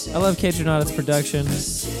forest. I love K Tronada's production.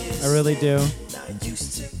 I really do.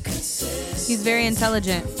 He's very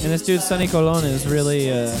intelligent. And this dude, Sonny Colon, is really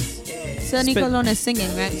Sonny Spit- Colon is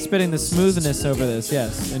singing, right? spitting the smoothness over this.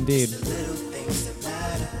 Yes, indeed.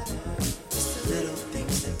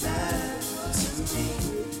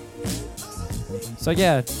 So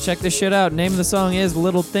yeah, check this shit out. Name of the song is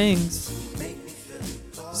Little Things.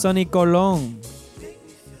 Sonny Colon.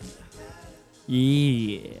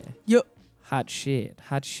 Yeah. Yup. Hot shit.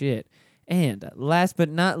 Hot shit. And last but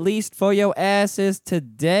not least for your asses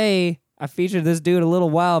today, I featured this dude a little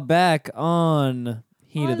while back on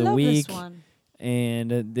Heat of the Week. This one.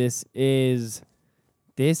 And this is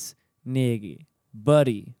this nigga.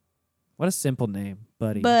 Buddy. What a simple name.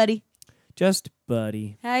 Buddy. Buddy. Just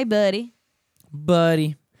Buddy. Hi, buddy.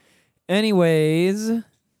 Buddy. Anyways,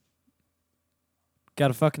 got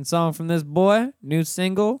a fucking song from this boy. New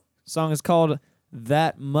single. Song is called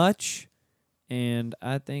That Much. And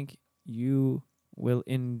I think you will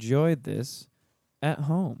enjoy this at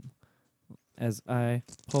home as I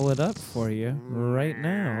pull it up for you right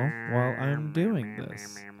now while I'm doing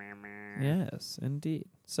this. Yes, indeed.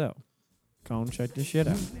 So, go and check this shit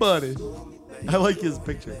out. Buddy. I like his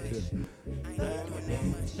picture.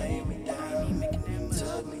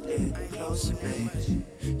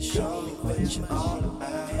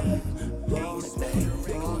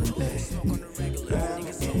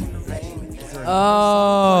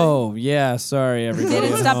 Oh, yeah. Sorry, everybody.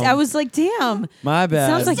 Didn't at stop. home. I was like, damn. My bad.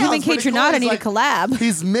 Sounds like him and Sounds pretty K Tronada cool. need It's a collab.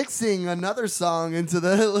 He's mixing another song into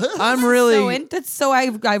the. I'm really. That's so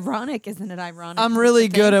ironic, isn't it? Ironic. I'm really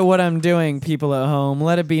good at what I'm doing, people at home.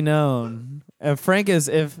 Let it be known. Frank is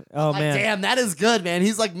oh man. Damn, that is good, man.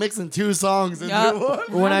 He's like mixing two songs into Yup.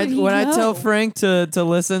 one. When How I did he when I know? tell Frank to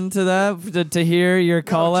listen to that to hear your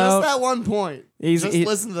call Just out. that one point. He's- Just he-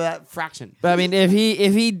 listen to that fraction. I mean, if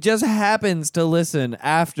he just happens to listen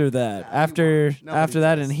after that, after that,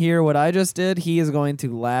 does. and hear what I just did, he is going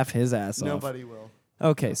to laugh his ass off. Nobody will.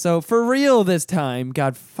 Okay, so for real this time,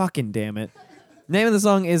 God fucking damn it. Name of the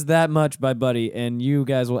song is That Much by Buddy, and you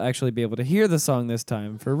guys will actually be able to hear the song this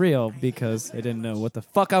time for real because I didn't know what the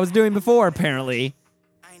fuck I was doing before, apparently.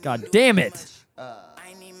 God damn it.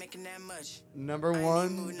 Number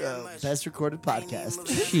one, best recorded podcast.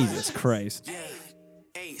 Jesus Christ.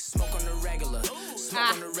 Hey, smoke on the regular.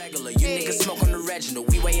 Smoke on the regular. You niggas smoke on the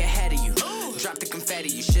Reginald. We way ahead of you. Drop the confetti.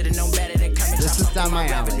 You should have known better than coming. This is down my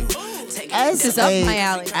alley. This is up my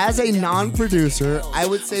alley. As a non-producer, I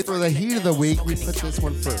would say for the heat of the week, we put this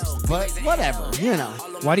one first. But whatever, you know.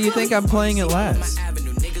 Why do you think I'm playing it last?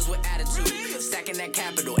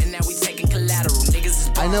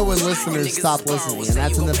 I know when listeners stop listening, and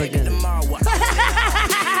that's in the beginning.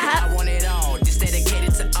 I want it all. This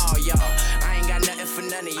dedicated to all y'all. I ain't got nothing for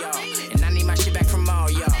none of y'all. And I need my shit back from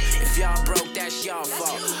all y'all. If y'all broke, that's y'all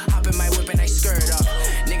fault. Hop in my whip and I skirt off.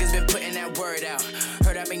 Niggas been putting that word out.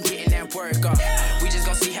 Heard I've been getting that work off. We just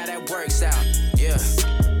gon' see how that works out. Yeah.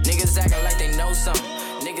 Niggas acting like they know something.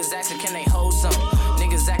 Niggas asking can they hold something.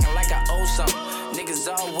 Niggas acting like I owe something. Niggas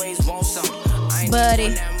always want something. I ain't Buddy,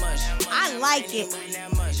 doing that much. I like it.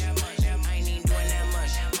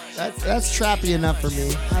 That's trappy enough for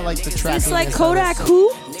me. I like the trappy. It's like Kodak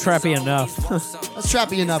who? Trappy enough. That's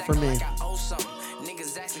trappy enough for me.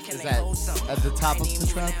 Is that at the top of the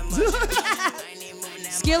trap?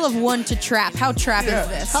 Scale of 1 to trap. How trap is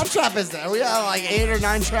this? How trap is that? Are we at like 8 or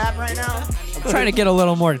 9 trap right now? I'm trying to get a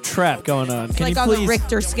little more trap going on. Can Like you on the please,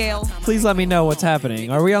 Richter scale. please let me know what's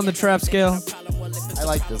happening? Are we on the trap scale? I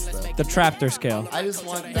like this though. The traptor scale. I just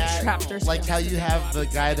want that, Traptor like how you have the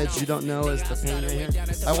guy that you don't know as the painting right here.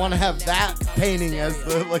 I want to have that painting as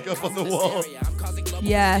the like up on the wall.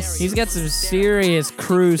 Yes. He's got some serious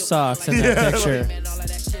crew socks in that picture.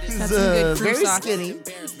 He's That's some good crew very socks. skinny.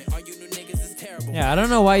 Yeah, I don't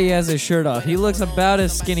know why he has his shirt off. He looks about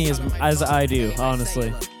as skinny as I do,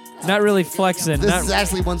 honestly. Not really flexing. This Not, is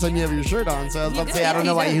actually one time you have your shirt on, so I was about to say I don't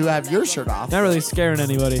know why you have your shirt off. not really scaring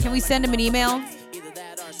anybody. Can we send him an email?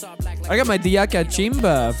 I got my Diaka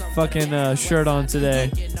Chimba fucking shirt on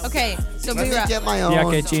today. Okay, so Let be me right. get my own.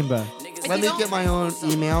 Diaka Chimba. Let me get my own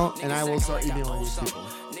email, and I will start emailing these people.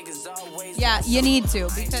 Yeah, you need to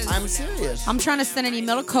because I'm serious. I'm trying to send an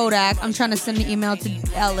email to Kodak. I'm trying to send an email to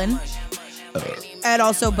Ellen. And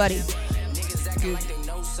also Buddy.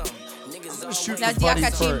 Shoot That for Buddy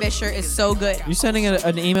Diakachimbe first. shirt is so good. You sending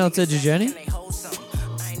an email to Jenny?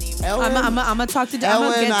 Ellen, I'm gonna talk to I'm gonna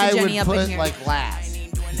Ellen, get I to would Jenny up in put here. like last.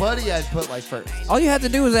 Buddy, I'd put like first. All you had to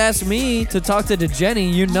do was ask me to talk to Jenny.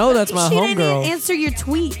 You know that's my she didn't homegirl. answer your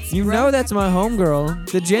tweets. You bro. know that's my homegirl.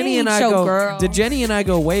 The Jenny and I ain't your go. girl. The Jenny and I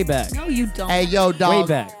go way back. No, you don't. Hey, yo, dog. Way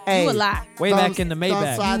back. Hey, You a lie. Way back in the Maybach.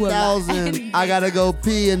 You a lie. 5,000. I gotta go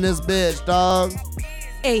pee in this bitch, dog.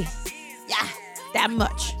 Hey, yeah, that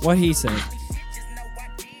much. What he said.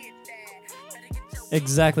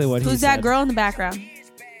 Exactly what he said. Who's that girl in the background?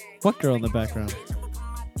 What girl in the background?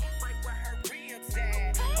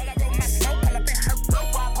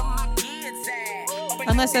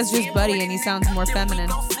 Unless that's just Buddy and he sounds more feminine.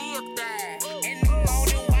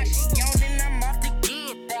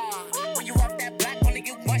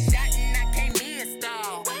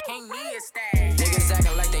 Niggas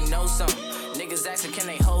acting like they know something. Niggas asking can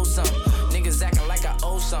they hold something. Niggas acting like I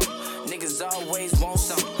owe something. Niggas always want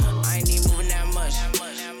something. I ain't even moving that much.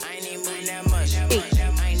 I ain't even moving that much.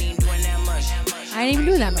 I ain't even doing that much. I ain't even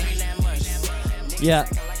doing that much. Yeah.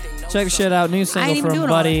 Check shit out. New ain't single even from doing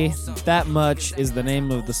all Buddy. That Much is the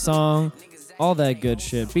name of the song. All that good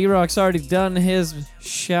shit. B-Rock's already done his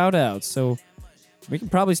shout outs, so we can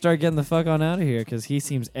probably start getting the fuck on out of here because he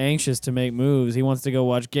seems anxious to make moves. He wants to go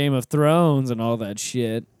watch Game of Thrones and all that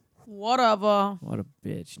shit. Whatever. What a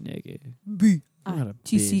bitch, nigga. Ah, What a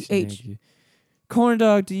TCH. bitch, nigga. Corn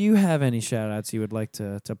Dog, do you have any shout outs you would like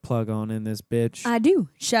to plug on in this bitch? I do.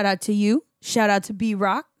 Shout out to you. Shout out to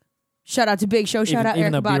B-Rock. Shout out to Big Show. Shout out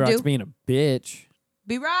even Eric though B-Rock's Badu. being a bitch.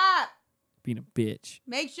 B-Rock. Being a bitch.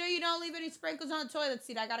 Make sure you don't leave any sprinkles on the toilet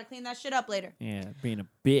seat. I gotta clean that shit up later. Yeah, being a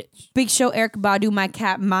bitch. Big Show, Eric Badu, my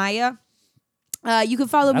cat Maya. You can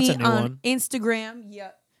follow That's me a new on one. Instagram.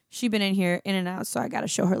 Yep. She been in here in and out, so I gotta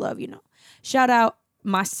show her love, you know. Shout out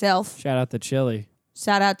myself. Shout out to Chili.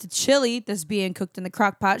 Shout out to Chili that's being cooked in the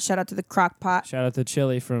crock pot. Shout out to the crock pot. Shout out to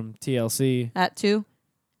Chili from TLC. That too.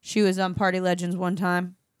 She was on Party Legends one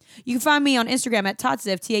time. You can find me on Instagram at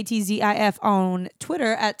Totzif, Tatzif, on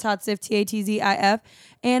Twitter at Totzif, Tatzif,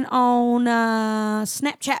 and on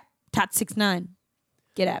Snapchat, Tot69.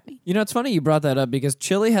 get at me. You know, it's funny you brought that up because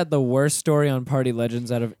Chili had the worst story on Party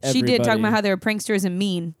Legends out of everybody. She did talk about how they were pranksters and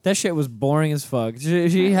mean. That shit was boring as fuck.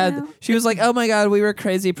 She was like, "Oh my god, we were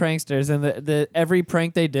crazy pranksters," and the every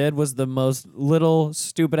prank they did was the most little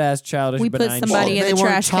stupid ass childish. We put benign somebody shit. in They a weren't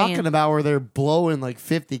trash talking can. about where they're blowing like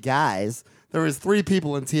 50 guys. There was 3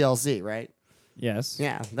 people in TLC, right? Yes.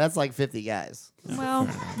 Yeah, that's like 50 guys. Well,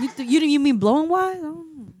 you mean blowing wise? Oh.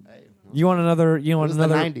 You want another? You want It was the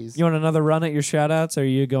another? 90s. You want another run at your shout outs, or are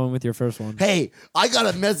you going with your first one? Hey, I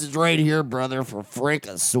got a message right here, brother, for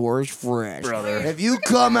Frankosaurus Fresh. Brother. If you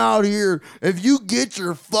come out here, if you get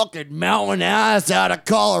your fucking mountain ass out of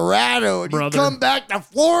Colorado and Brother. you come back to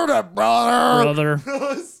Florida, brother.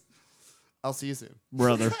 Brother. I'll see you soon.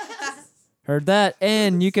 Brother. Heard that.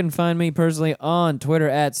 And you can find me personally on Twitter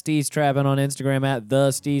at Steez Trap and on Instagram at The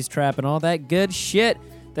Steez Trap and all that good shit.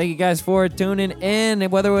 Thank you guys for tuning in.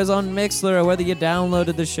 And whether it was on Mixler or whether you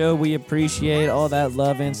downloaded the show, we appreciate all that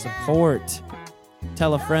love and support.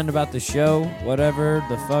 Tell a friend about the show, whatever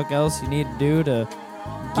the fuck else you need to do to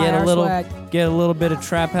Buy get our a little swag. bit of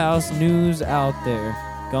Trap House news out there.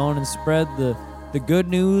 Go on and spread the good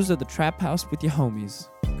news of the Trap House with your homies.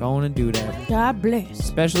 Go on and do that. God bless.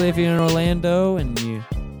 Especially if you're in Orlando and you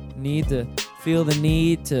feel the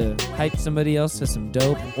need to hype somebody else to some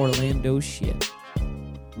dope Orlando shit.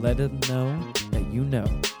 Let them know that you know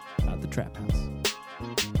about the Trap House.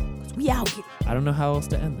 We out here. I don't know how else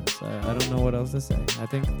to end this. I don't know what else to say. I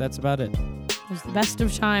think that's about it. It was the best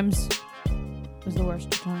of times. It was the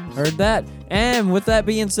worst of times. Heard that. And with that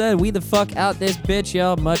being said, we the fuck out this bitch,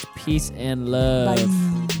 y'all. Much peace and love. Bye.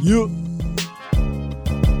 Yeah.